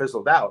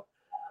fizzled out.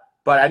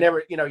 But I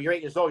never, you're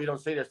 8 years old. You don't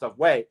say to yourself,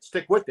 "Wait,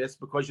 stick with this,"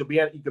 because you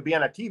could be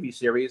on a TV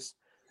series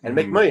and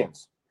make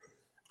millions.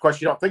 Of course,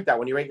 you don't think that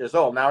when you're 8 years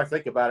old. Now I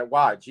think about it.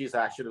 Wow, geez,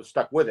 I should have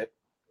stuck with it.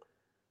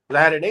 But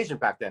I had an agent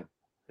back then,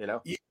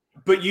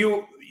 But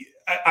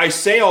I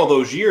say all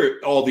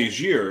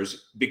these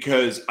years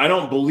because I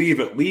don't believe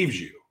it leaves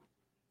you.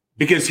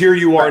 Because here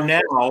you are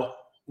now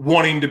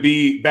wanting to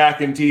be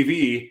back in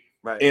TV,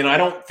 right. And I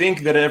don't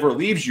think that it ever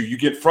leaves you. You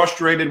get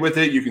frustrated with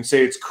it. You can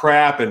say it's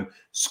crap and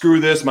screw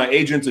this. My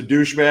agent's a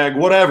douchebag,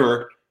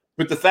 whatever.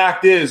 But the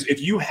fact is,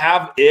 if you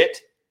have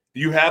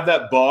you have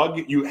that bug,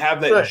 you have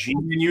that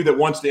gene in you that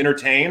wants to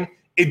entertain,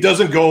 it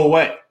doesn't go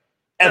away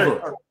ever.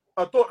 Hey,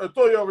 I thought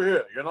you over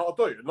here, I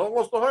thought you. No one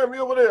wants to hire me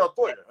over there. I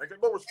thought you. I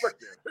get no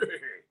respect there.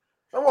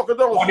 I'm walking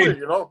down the street,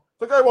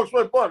 The guy walks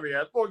right by me.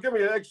 I thought, give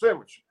me an egg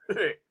sandwich.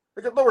 I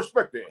get no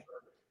respect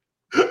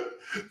there.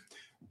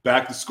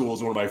 Back to School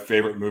is one of my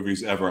favorite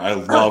movies ever. I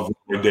love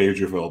Rodney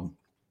Dangerfield.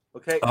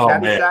 Okay,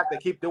 Caddyshack. They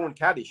keep doing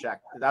Caddyshack.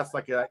 That's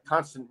like a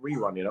constant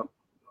rerun,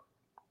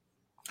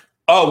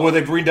 Oh, well,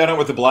 they've redone it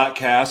with the black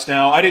cast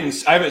now. I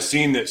haven't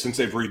seen it since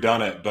they've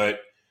redone it,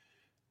 but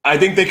I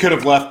think they could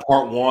have left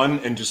part 1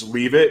 and just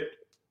leave it.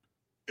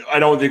 I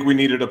don't think we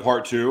needed a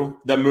part 2.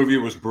 That movie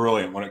was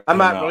brilliant when it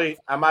came out.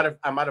 I'm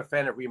not a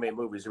fan of remade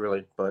movies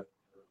really, but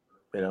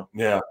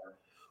Yeah.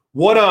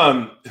 What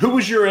who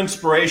was your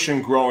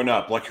inspiration growing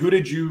up? Like who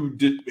did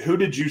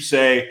you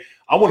say,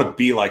 I want to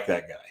be like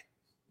that guy?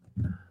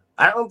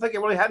 I don't think I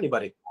really had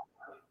anybody.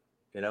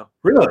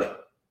 Really?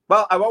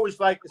 Well, I've always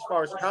liked, as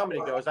far as comedy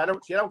goes, I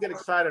don't get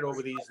excited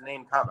over these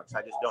name comics.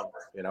 I just don't,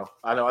 you know.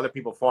 I know other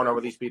people fawn over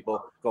these people,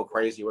 go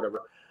crazy,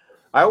 whatever.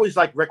 I always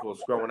liked Rickles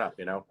growing up,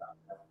 you know.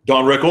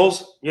 Don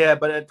Rickles? Yeah,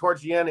 but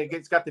towards the end,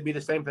 it's got to be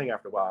the same thing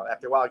after a while.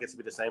 After a while, it gets to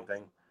be the same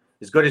thing.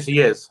 As good as he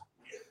is.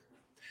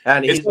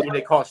 And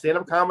they call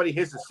stand-up comedy,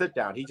 his is sit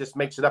down. He just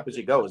makes it up as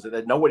he goes.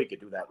 And nobody could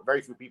do that.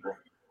 Very few people.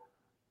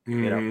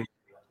 You know.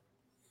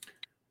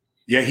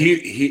 Yeah,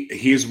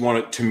 he's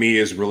one, to me,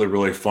 is really,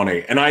 really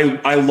funny. And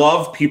I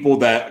love people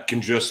that can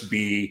just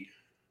be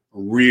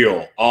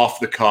real, off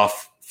the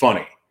cuff,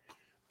 funny.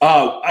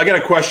 I got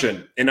a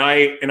question, and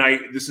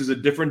this is a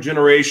different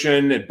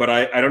generation, but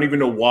I don't even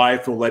know why I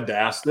feel led to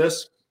ask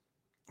this,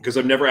 because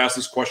I've never asked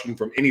this question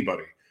from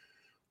anybody.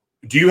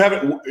 Do you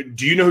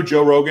know who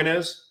Joe Rogan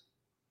is?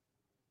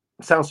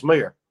 Sounds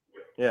familiar.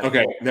 Yeah.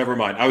 Okay, never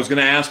mind. I was going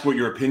to ask what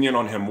your opinion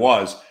on him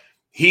was.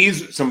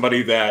 He's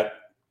somebody that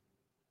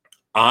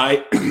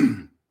I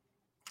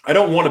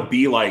don't want to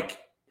be like.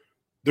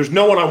 There's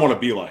no one I want to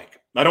be like.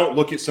 I don't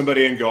look at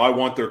somebody and go, I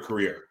want their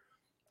career.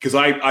 Because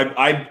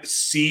I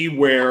see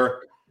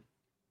where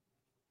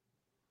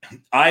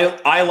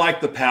I like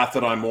the path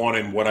that I'm on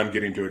and what I'm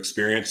getting to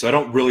experience. So I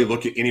don't really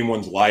look at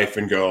anyone's life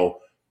and go,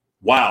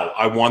 wow,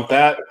 I want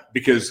that,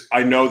 because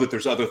I know that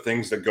there's other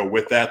things that go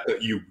with that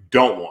you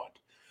don't want.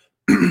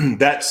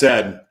 That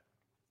said,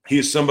 he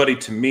is somebody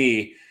to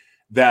me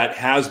that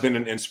has been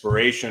an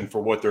inspiration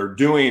for what they're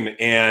doing.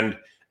 And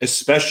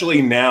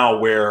especially now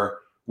where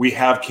we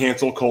have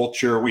cancel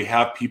culture, we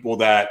have people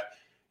that,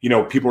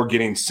 people are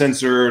getting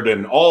censored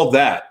and all of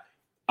that.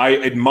 I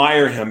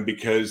admire him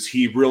because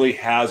he really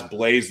has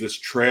blazed this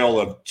trail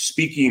of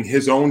speaking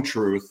his own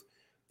truth.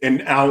 And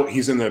now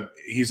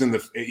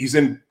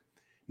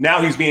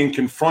now he's being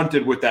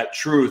confronted with that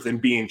truth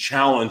and being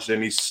challenged,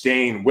 and he's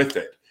staying with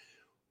it.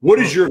 What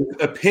is your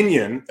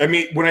opinion? I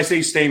mean, when I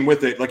say staying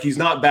with it, like, he's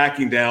not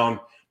backing down,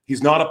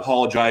 he's not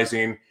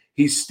apologizing,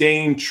 he's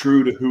staying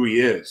true to who he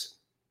is.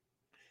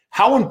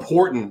 How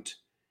important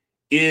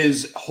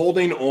is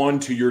holding on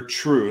to your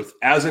truth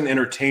as an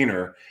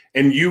entertainer,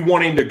 and you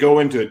wanting to go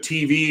into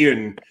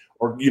TV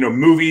or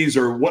movies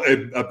or what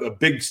a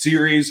big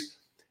series?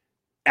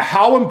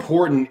 How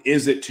important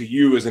is it to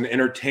you as an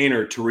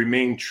entertainer to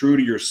remain true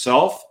to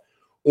yourself,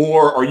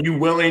 or are you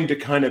willing to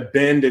kind of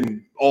bend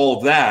and all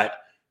of that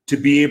to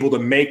be able to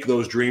make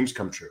those dreams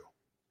come true?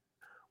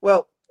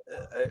 Well,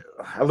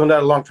 I learned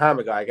that a long time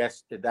ago. I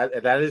guess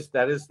that is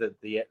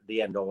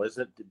the end goal,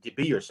 isn't it? To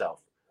be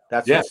yourself.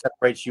 That's what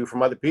separates you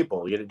from other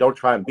people. You don't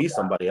try and be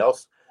somebody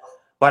else.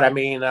 But I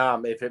mean,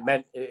 if it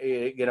meant,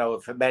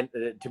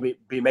 to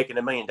be making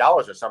 $1 million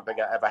or something,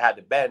 if I had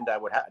to bend, I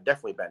would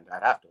definitely bend.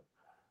 I'd have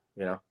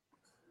to,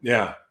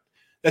 Yeah,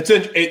 it's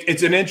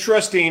an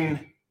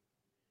interesting.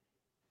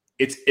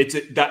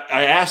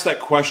 I asked that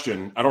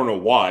question. I don't know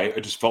why. I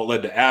just felt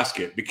led to ask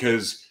it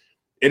because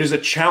it is a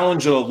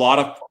challenge that a lot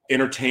of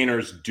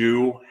entertainers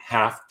do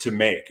have to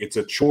make. It's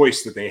a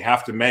choice that they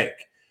have to make.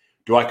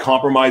 Do I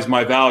compromise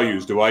my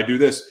values? Do I do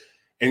this?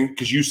 And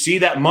because you see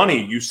that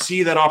money, you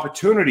see that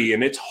opportunity,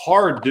 and it's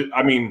hard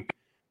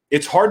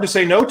to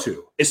say no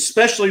to,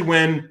 especially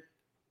when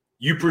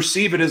you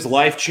perceive it as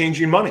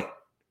life-changing money.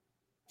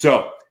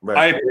 So right.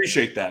 I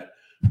appreciate that.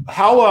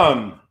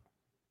 How,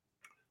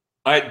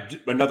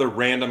 another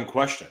random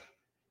question.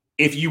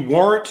 If you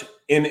weren't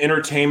in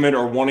entertainment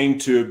or wanting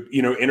to,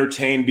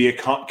 entertain, be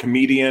a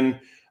comedian,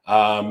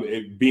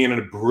 being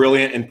a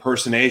brilliant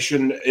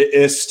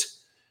impersonationist,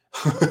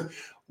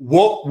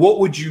 what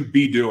would you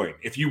be doing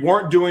if you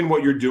weren't doing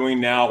what you're doing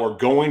now or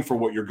going for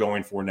what you're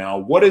going for now?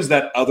 What is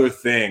that other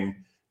thing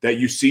that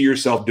you see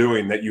yourself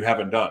doing that you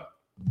haven't done?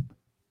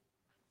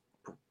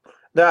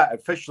 That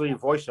officially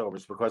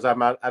voiceovers, because I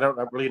don't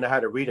really know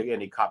how to read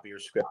any copy or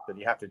script, and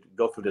you have to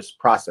go through this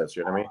process.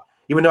 You know what I mean?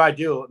 Even though I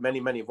do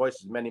many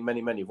voices,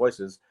 many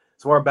voices,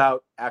 it's more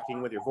about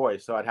acting with your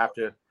voice. So I'd have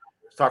to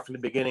start from the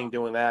beginning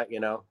doing that.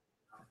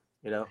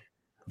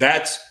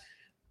 That's.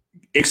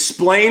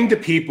 Explain to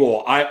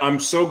people. I'm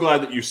so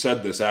glad that you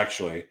said this,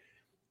 actually,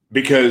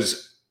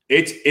 because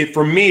it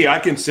for me, I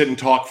can sit and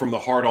talk from the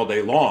heart all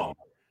day long.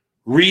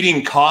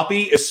 Reading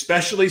copy,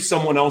 especially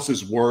someone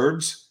else's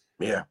words,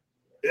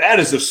 that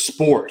is a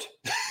sport.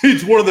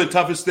 It's one of the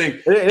toughest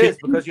things. It is,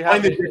 because you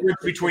have the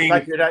difference between.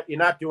 Like you're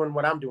not doing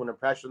what I'm doing,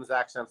 impressions,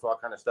 accents, all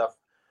that kind of stuff.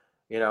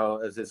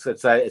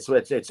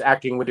 It's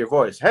acting with your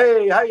voice.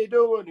 Hey, how you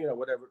doing?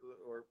 Whatever,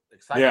 or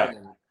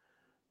excitement,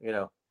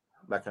 and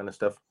that kind of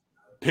stuff.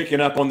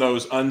 Picking up on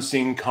those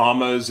unseen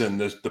commas and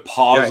the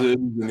pauses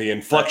and the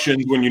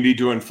inflections when you need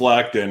to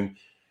inflect. And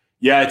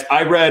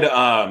I read,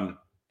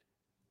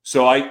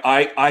 so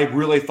I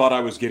really thought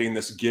I was getting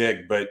this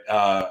gig, but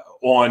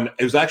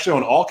it was actually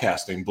on All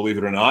Casting, believe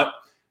it or not.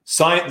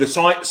 The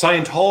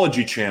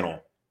Scientology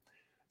channel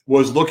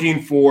was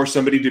looking for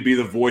somebody to be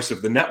the voice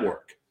of the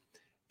network.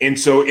 And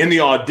so in the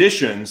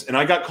auditions, and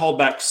I got called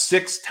back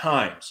 6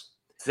 times.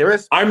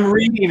 Serious? I'm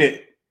reading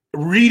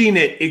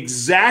it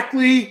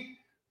exactly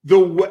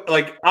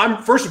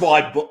First of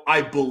all,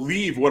 I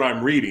believe what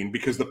I'm reading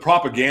because the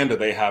propaganda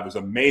they have is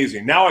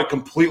amazing. Now I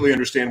completely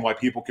understand why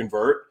people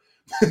convert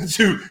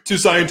to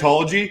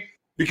Scientology,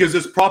 because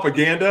this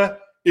propaganda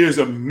is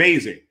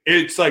amazing.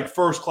 It's like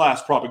first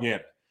class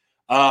propaganda.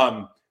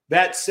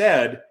 That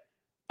said,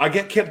 I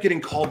kept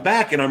getting called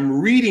back, and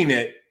I'm reading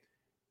it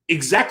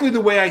exactly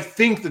the way I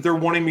think that they're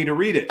wanting me to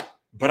read it.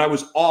 But I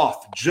was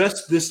off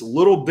just this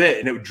little bit,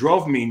 and it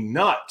drove me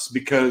nuts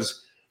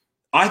because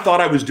I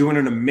thought I was doing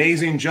an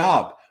amazing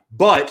job,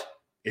 but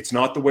it's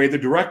not the way the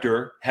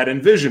director had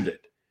envisioned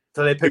it.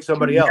 So they picked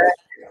somebody else.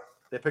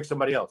 They picked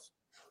somebody else.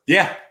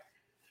 Yeah.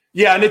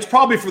 Yeah, and it's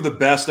probably for the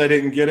best I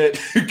didn't get it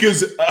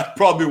because I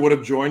probably would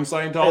have joined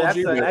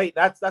Scientology. Hey,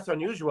 that's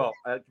unusual,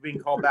 being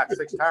called back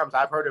 6 times.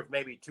 I've heard of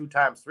maybe 2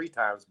 times, 3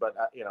 times, but,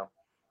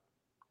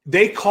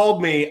 They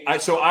called me.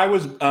 So I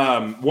was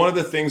one of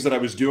the things that I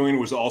was doing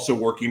was also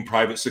working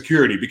private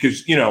security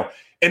because, in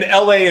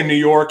LA and New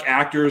York,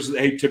 actors,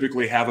 they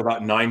typically have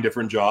about 9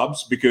 different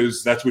jobs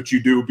because that's what you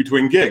do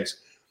between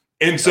gigs.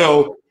 And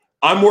so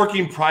I'm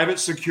working private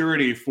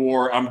security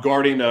I'm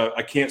guarding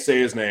I can't say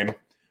his name,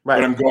 right,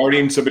 but I'm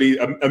guarding somebody,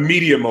 a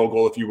media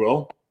mogul, if you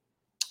will.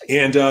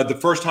 And the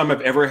first time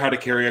I've ever had to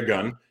carry a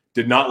gun,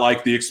 did not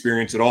like the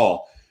experience at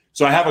all.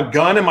 So I have a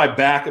gun in my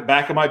back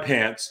of my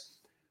pants.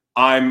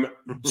 I'm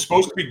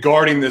supposed to be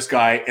guarding this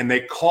guy, and they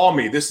call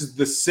me. This is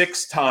the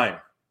 6th time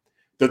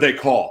that they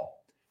call.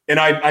 And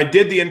I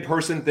did the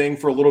in-person thing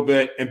for a little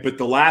bit, but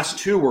the last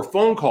 2 were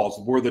phone calls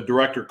where the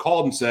director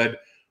called and said,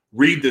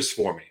 read this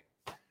for me.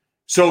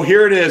 So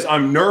here it is.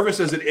 I'm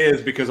nervous as it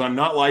is because I'm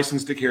not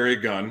licensed to carry a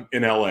gun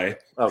in LA.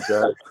 Oh,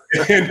 God.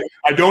 And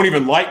I don't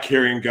even like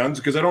carrying guns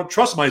because I don't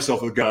trust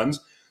myself with guns.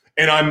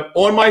 And I'm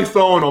on my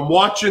phone. I'm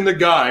watching the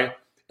guy,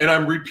 and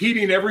I'm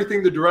repeating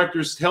everything the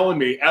director's telling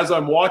me as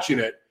I'm watching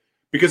it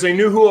because I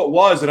knew who it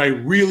was, and I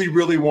really,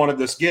 really wanted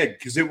this gig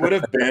because it would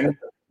have been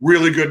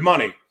really good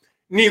money.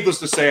 Needless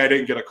to say, I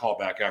didn't get a call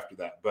back after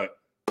that. But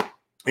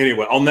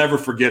anyway, I'll never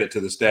forget it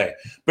to this day.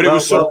 But it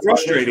was so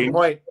frustrating.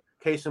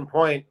 Case in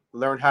point,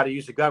 learn how to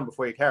use a gun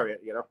before you carry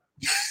it,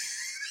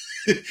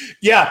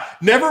 Yeah,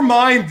 never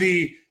mind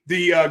the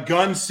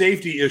gun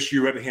safety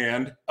issue at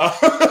hand.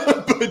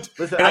 But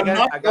listen, I'm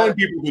not telling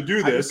people to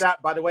do this.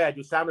 By the way, I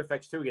do sound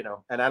effects too,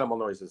 and animal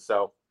noises.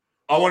 So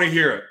I want to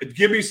hear it.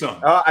 Give me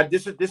some.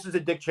 This is a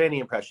Dick Cheney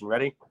impression.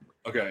 Ready?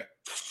 Okay.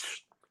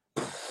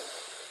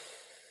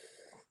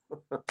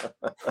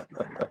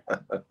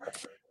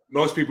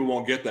 Most people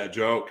won't get that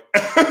joke.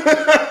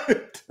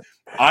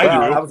 I do.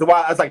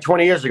 That was like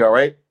 20 years ago,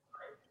 right?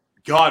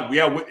 God,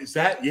 yeah. Is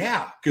that?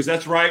 Yeah, because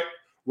that's right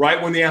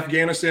when the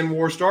Afghanistan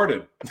war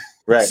started.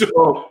 Right.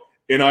 So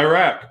in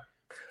Iraq.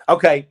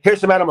 Okay, here's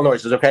some animal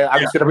noises, okay?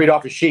 I'm just going to read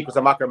off a sheet because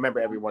I'm not going to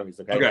remember every one of these,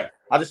 okay? Okay.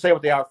 I'll just say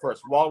what they are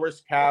first.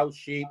 Walrus, cow,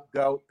 sheep,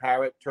 goat,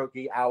 parrot,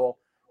 turkey, owl,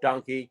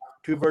 donkey.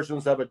 2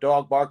 versions of a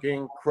dog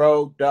barking,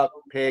 crow, duck,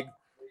 pig,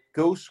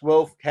 goose,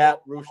 wolf,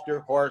 cat, rooster,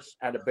 horse,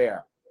 and a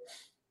bear.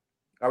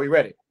 Are we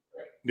ready?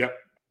 Yep.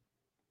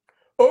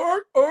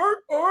 Or.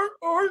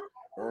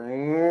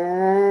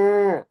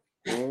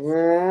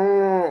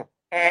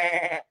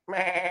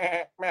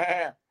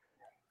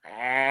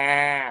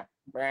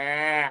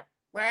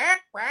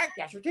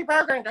 Dash your keep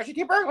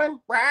burgling.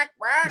 Quack,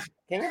 quack.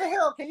 King of the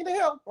hill.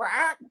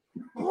 Quack.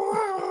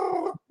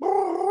 Woof,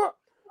 woof,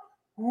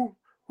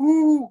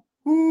 woof,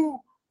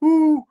 woof,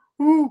 woof,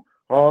 woof.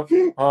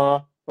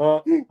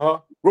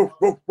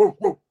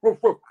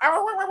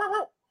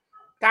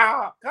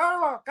 Caw.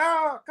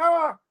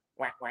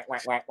 Whack, whack,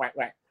 whack, whack, whack,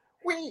 whack.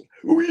 Wee.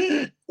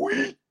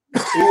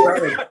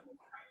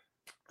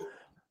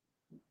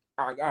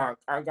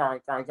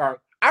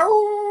 Ow.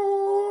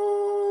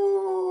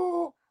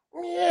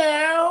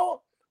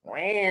 Meow.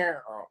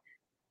 Meow.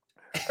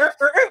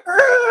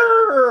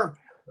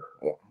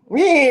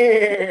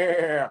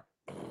 Yeah.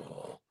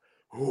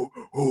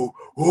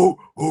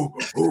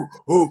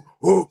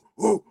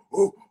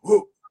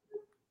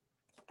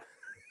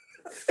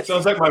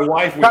 Sounds like my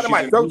wife. Part of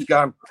my throat's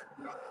gone.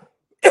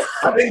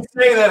 I didn't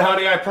say that,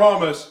 honey. I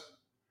promise.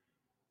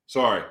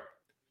 Sorry,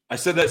 I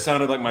said that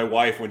sounded like my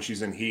wife when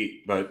she's in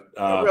heat, but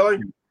really.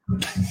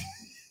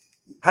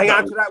 Hang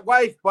on to that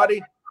wife,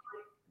 buddy.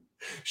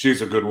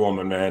 She's a good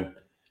woman, man.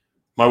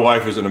 My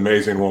wife is an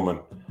amazing woman.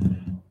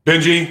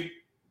 Benji,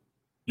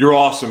 you're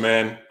awesome,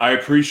 man. I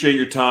appreciate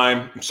your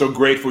time. I'm so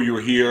grateful you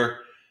were here.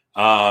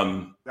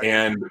 And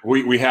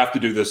we have to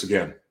do this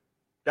again.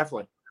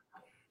 Definitely.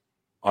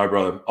 All right,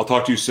 brother. I'll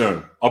talk to you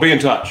soon. I'll be in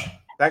touch.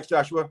 Thanks,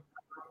 Joshua.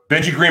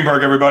 Benji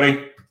Greenberg,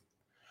 everybody.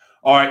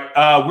 All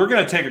right. We're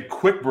going to take a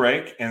quick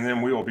break, and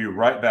then we will be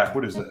right back.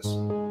 What is this?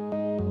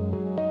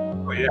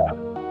 Oh, yeah.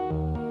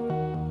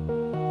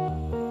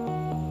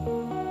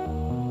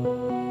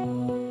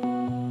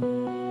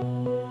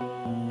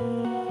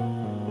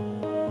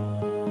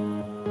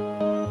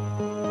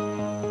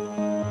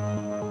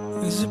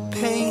 There's a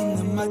pain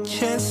in my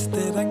chest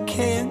that I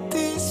can't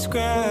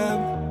describe.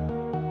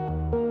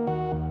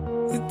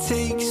 It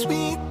takes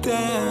me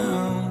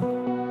down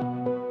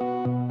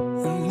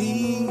and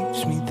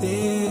leaves me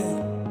there.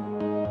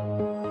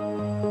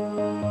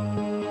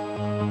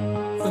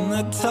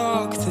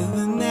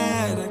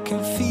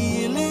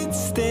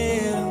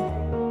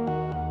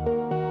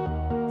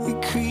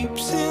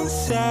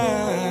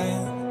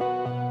 inside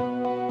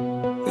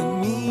that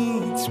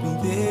meets me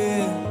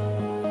there.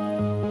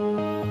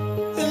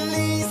 At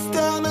least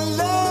I'm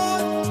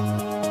alive.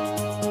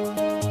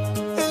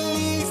 At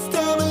least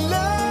I'm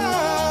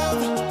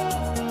alive.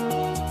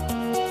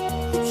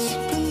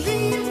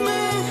 Believe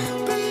me,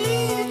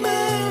 believe me,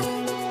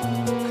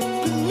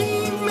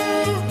 believe me,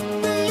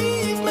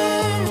 believe me.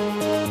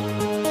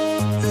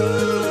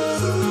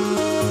 Ooh,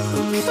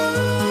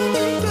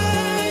 coming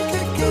back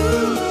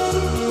again.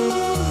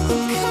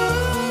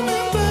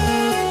 Coming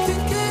back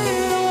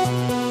again.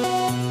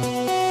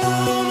 I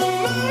wanna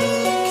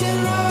make it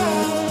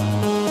right.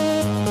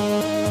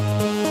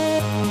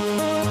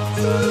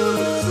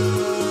 Ooh,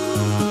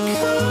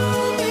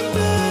 coming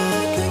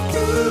back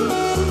again.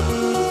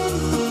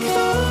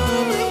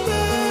 Coming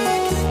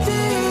back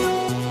again.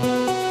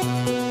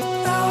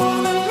 I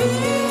wanna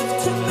live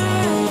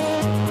tonight.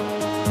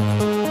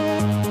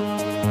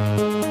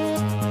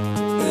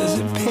 There's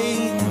a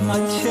pain in my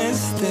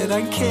chest that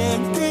I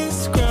can't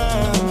describe.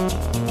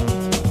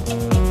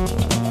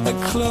 I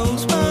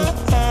close my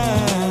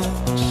eyes.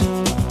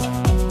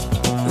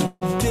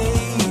 The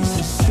day's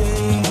the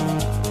same.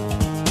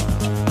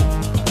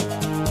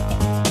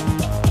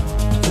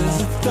 There's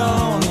a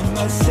thorn in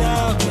my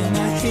side when I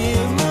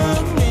hear my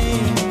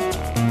name.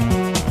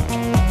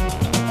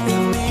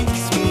 It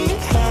makes me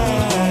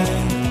high.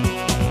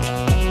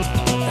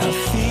 I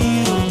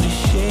feel the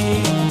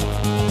shame.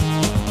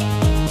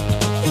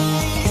 At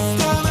least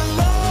I'm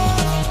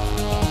alive.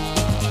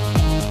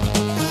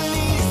 At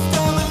least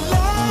I'm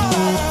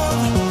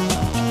alive.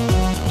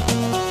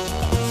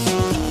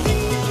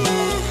 Believe me,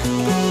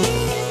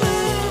 believe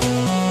me,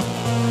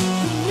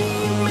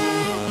 believe me,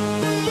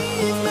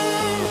 believe me.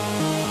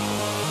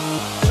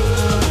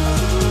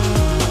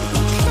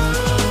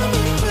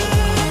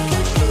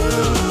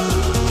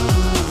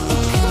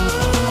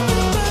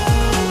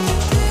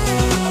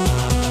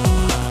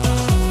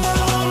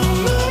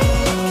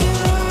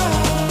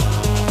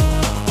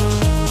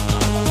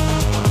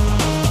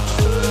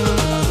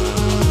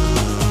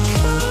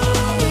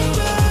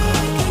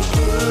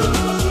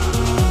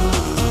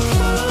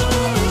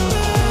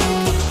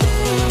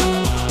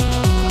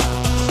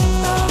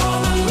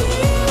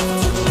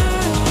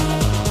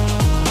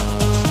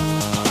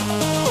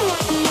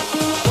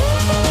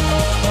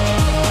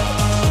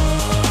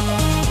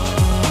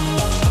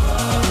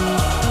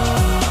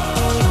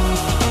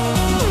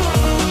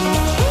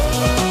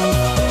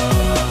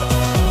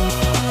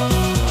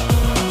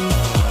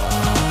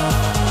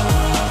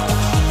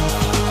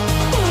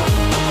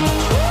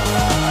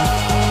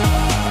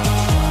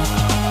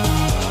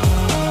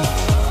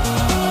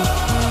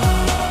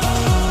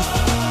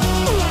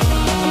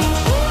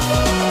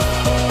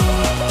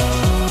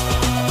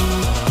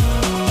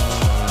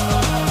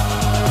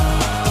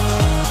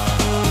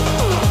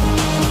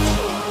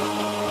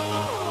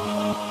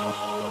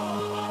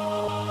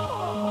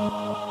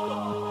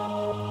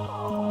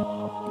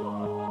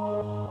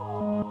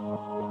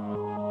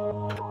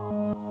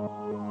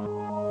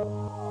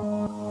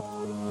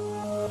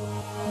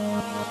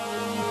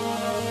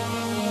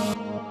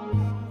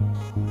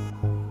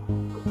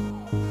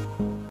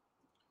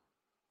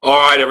 All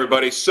right,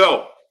 everybody.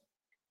 So,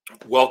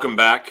 welcome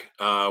back.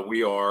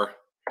 We are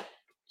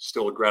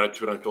still a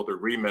Gratitude Unfiltered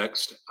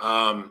remixed.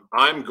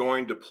 I'm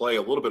going to play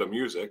a little bit of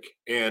music,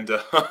 and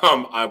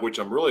which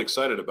I'm really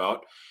excited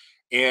about.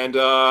 And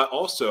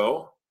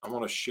also, I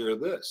want to share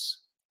this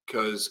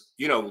because,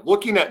 you know,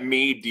 looking at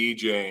me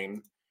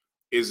DJing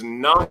is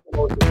not the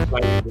most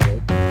exciting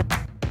thing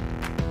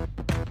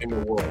in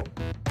the world.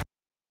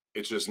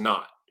 It's just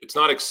not. It's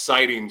not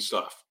exciting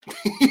stuff.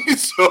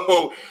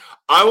 So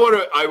I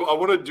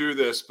want to do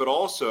this, but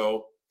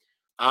also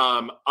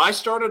I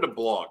started a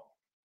blog,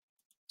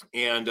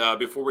 and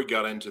before we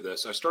got into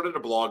this, I started a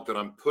blog that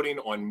I'm putting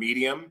on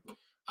Medium.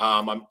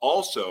 I'm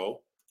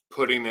also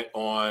putting it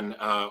on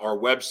our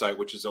website,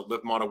 which is at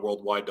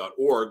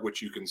livemonoworldwide.org,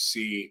 which you can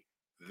see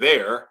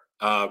there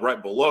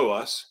right below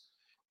us.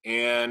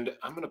 And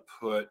I'm going to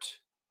put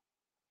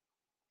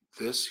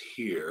this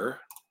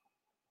here.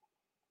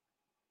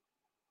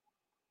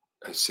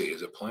 Let's see,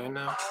 is it playing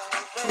now?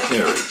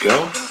 There we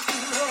go.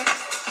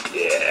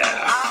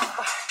 Yeah.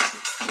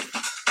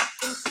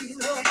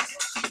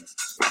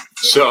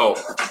 So,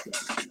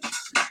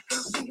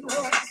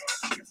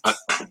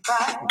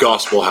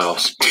 Gospel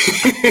House.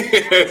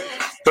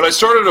 But I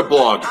started a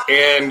blog,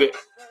 and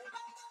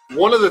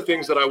one of the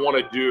things that I want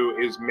to do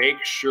is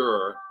make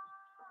sure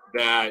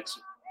that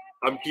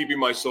I'm keeping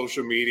my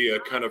social media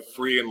kind of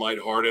free and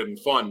lighthearted and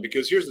fun,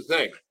 because here's the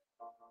thing.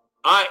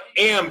 I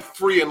am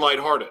free and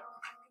lighthearted.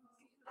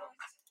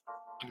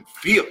 I can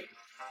feel it.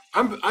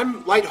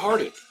 I'm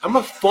lighthearted. I'm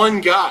a fun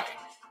guy.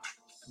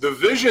 The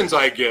visions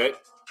I get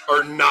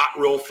are not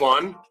real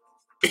fun.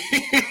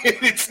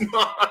 It's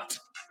not.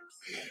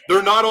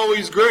 They're not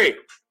always great.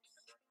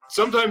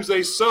 Sometimes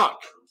they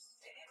suck.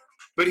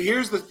 But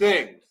here's the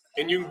thing,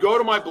 and you can go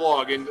to my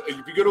blog, and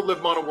if you go to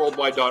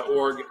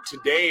livemonoworldwide.org,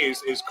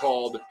 today's is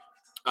called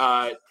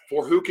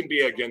For Who Can Be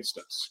Against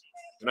Us.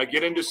 And I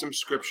get into some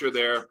scripture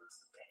there.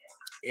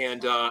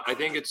 And I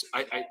think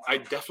I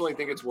definitely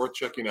think it's worth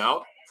checking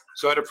out.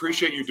 So I'd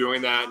appreciate you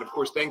doing that. And of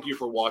course, thank you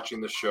for watching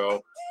the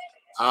show.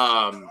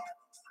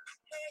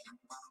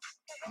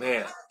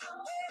 Man.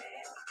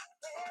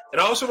 And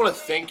I also want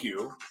to thank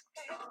you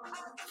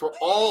for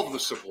all of the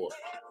support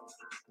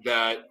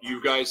that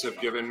you guys have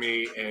given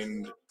me,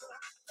 and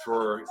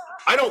for,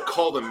 I don't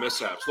call them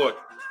mishaps. Look,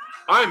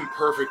 I'm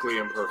perfectly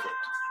imperfect.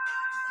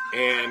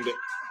 And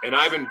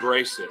I've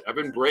embraced it. I've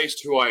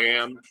embraced who I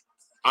am.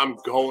 I'm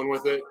going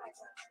with it.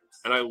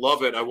 And I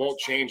love it. I won't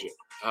change it.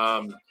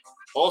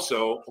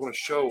 Also, I want to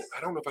show,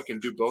 I don't know if I can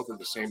do both at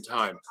the same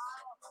time.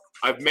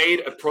 I've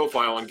made a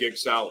profile on Gig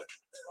Salad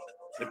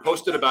and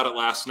posted about it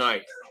last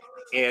night.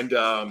 And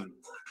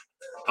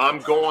I'm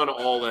going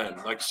all in.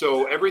 Like,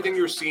 so everything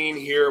you're seeing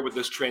here with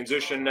this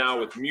transition now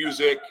with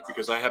music,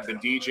 because I have been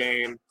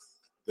DJing,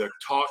 the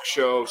talk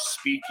show,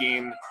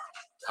 speaking,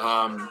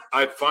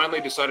 I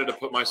finally decided to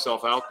put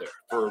myself out there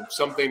for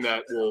something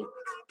that will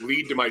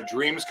lead to my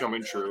dreams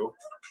coming true,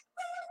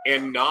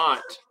 and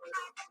not,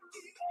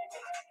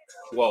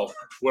 well,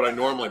 what I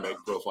normally make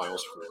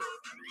profiles for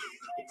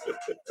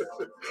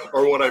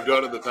or what I've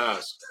done in the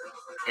past.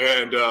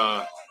 And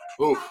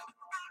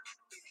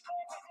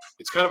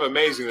it's kind of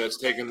amazing that it's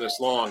taken this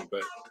long,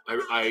 but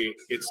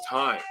it's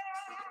time.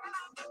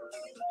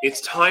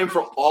 It's time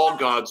for all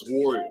God's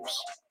warriors.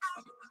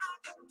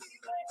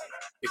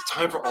 It's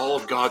time for all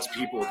of God's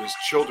people, his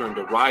children,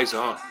 to rise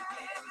up,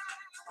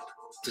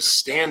 to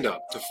stand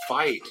up, to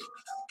fight.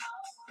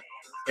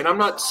 And I'm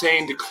not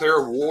saying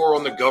declare war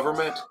on the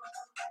government,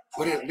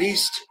 but at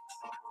least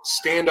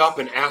stand up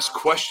and ask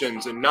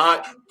questions and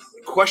not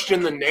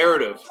question the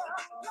narrative.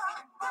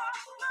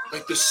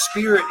 Like, the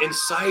spirit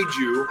inside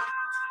you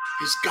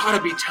has got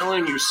to be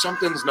telling you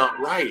something's not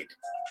right.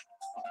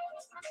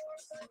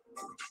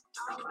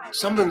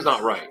 Something's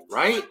not right,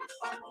 right?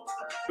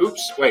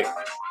 Oops, wait,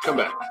 come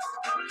back.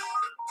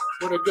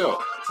 Where'd it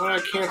go? Why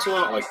did I cancel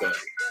out like that?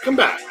 Come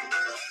back.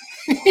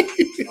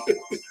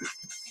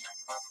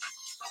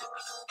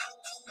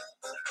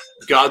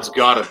 God's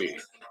got to be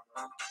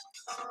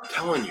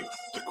telling you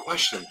to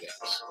question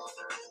things.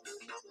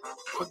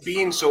 Quit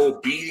being so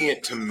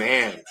obedient to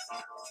man.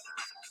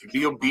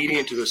 Be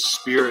obedient to the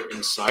spirit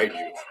inside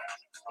you.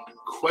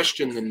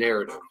 Question the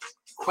narrative.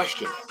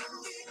 Question it.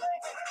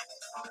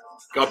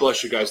 God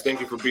bless you guys. Thank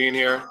you for being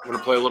here. I'm going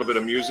to play a little bit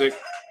of music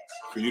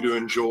for you to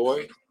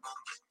enjoy,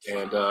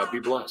 and be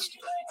blessed.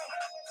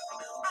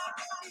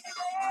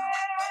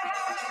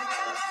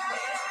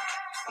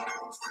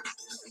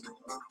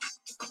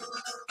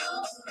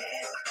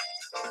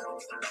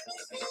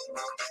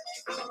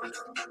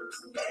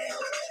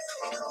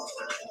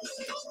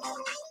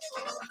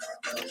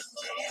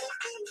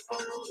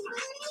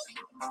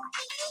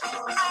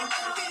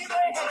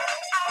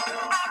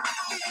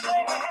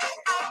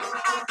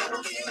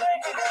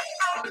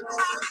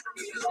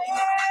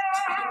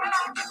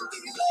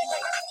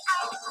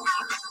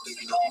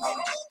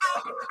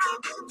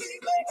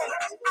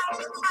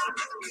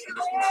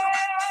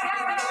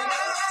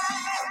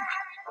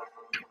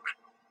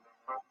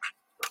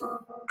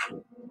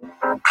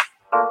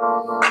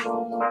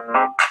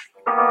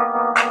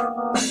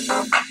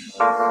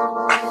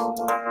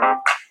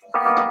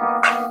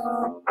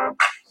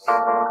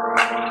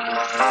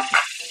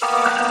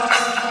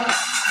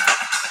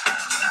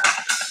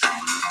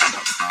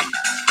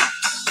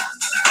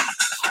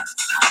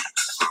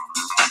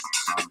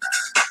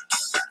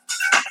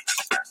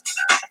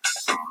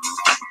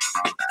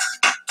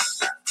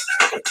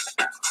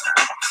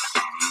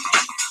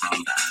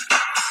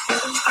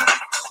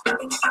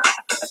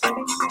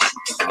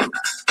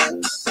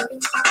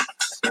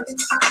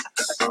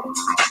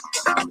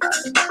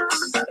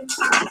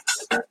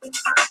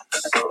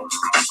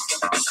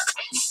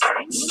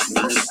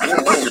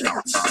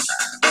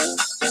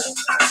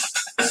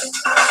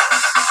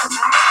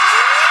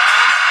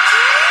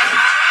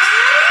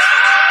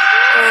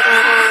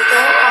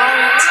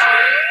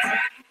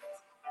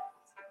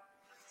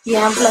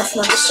 Yeah, I'm blessed,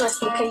 never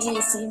stressed. Look at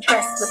you, seem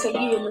impressed. Look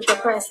at you, look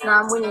depressed. Now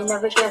I'm winning,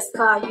 never guess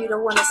car. You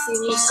don't wanna see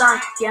me shine.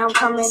 Yeah, I'm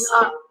coming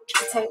up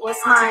to take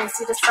what's mine.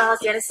 See the stars,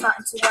 yeah, they're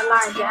starting to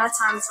align. Yeah, our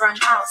time's run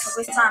out, so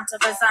it's time to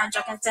resign.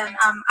 Jack and then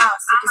I'm out.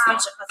 See this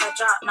mention cause I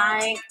dropped. Now I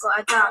ain't got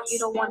a doubt. You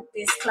don't want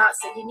this clout,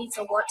 so you need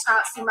to watch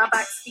out. See my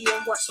back's being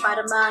watched by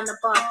the man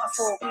above. I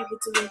thought we were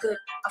doing good.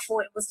 I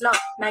thought it was love.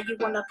 Now you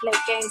wanna play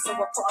games, so I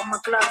put on my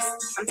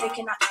gloves. I'm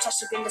taking out the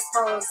trash, you've been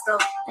disposed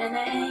of. And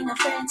I ain't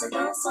afraid to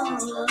go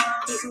solo.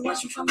 You can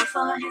watch me from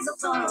afar, here's a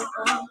photo.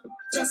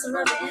 Just a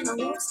rabbit in a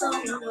warm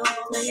stone.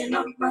 No, you're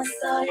not my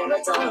style, you're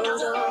a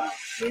dodo.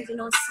 Moving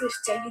on swift,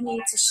 yeah, you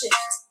need to shift.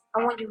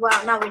 I want you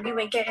out now when you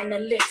ain't getting a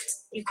lift.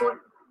 You could.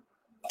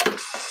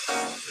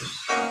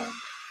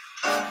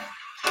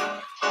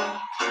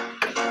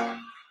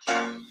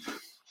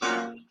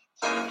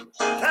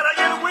 Can I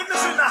get a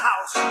witness in the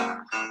house?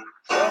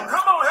 Oh,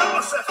 come on, help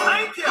us say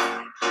thank you.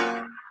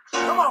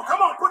 Come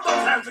on, put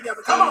those hands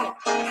together. Come on.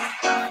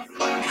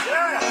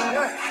 Yeah.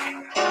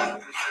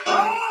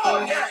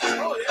 Oh, yeah.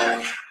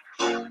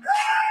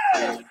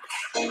 Hey!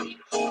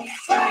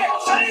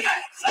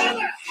 Say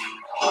that.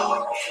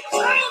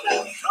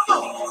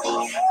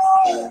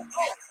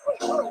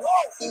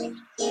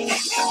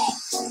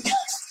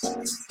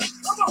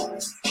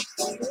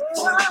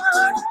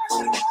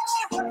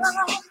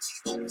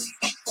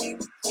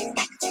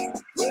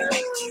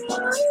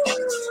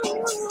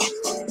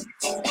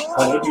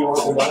 Honey, do you want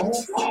some money?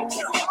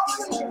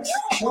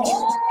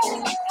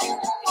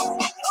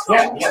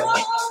 Yeah,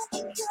 yeah.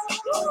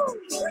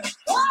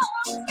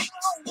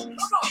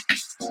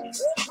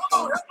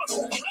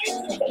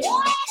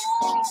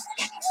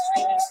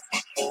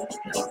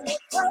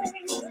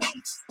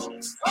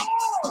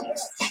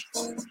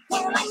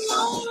 When I'm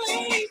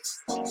lonely,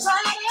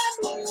 sad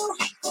and blue,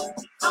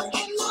 I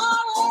can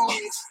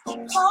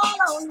always call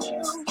on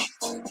you.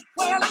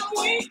 When I'm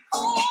weak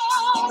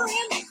or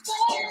in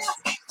despair,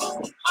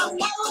 I'm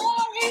not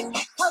worried,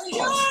 'cause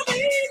you'll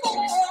be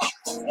there.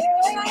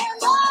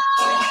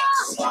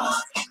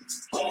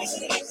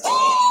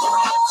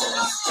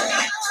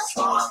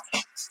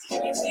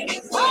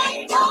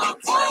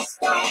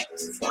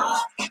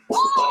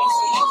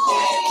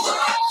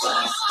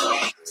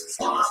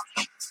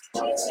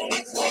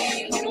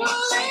 And you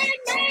lead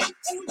me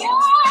and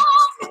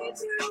guide me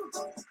through.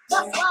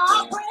 That's why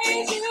I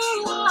praise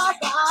you like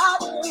I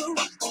do.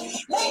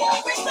 Lay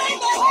everything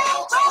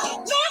that has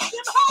lift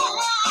him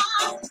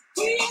high.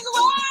 He is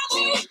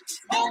worthy,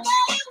 and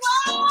that is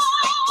why.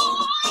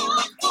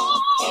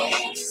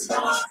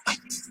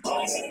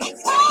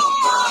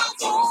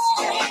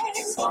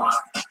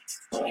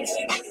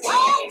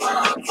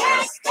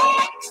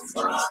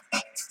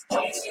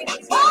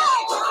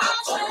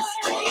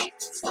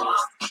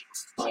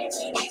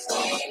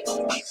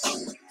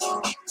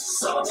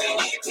 So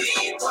many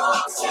people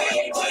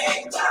say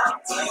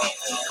without you.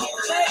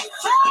 They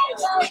say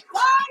that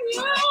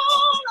you, Lord.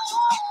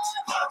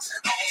 How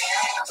could they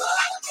ever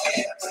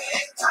live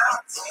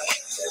without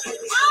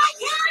you? I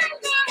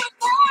can't live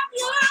without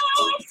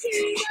you,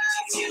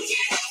 Jesus. You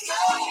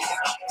can't live.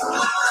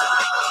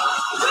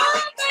 Will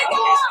it be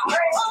good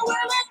or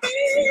will it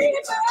be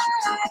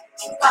bad?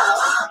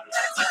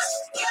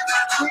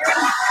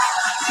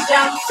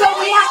 Yeah, so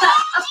we have the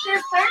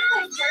upstairs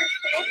fireplace first,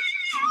 babe.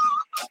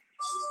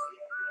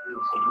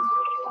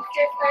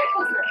 Upstairs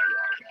fireplace.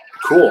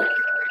 Cool.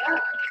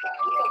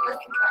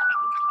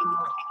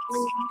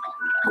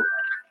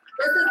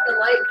 This is the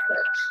light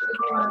switch if you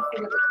want to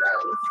see what it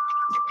does.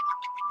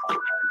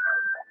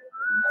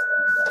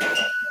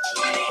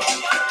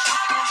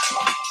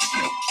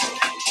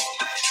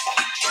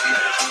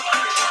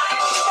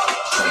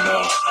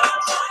 Oh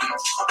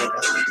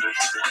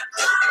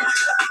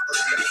no.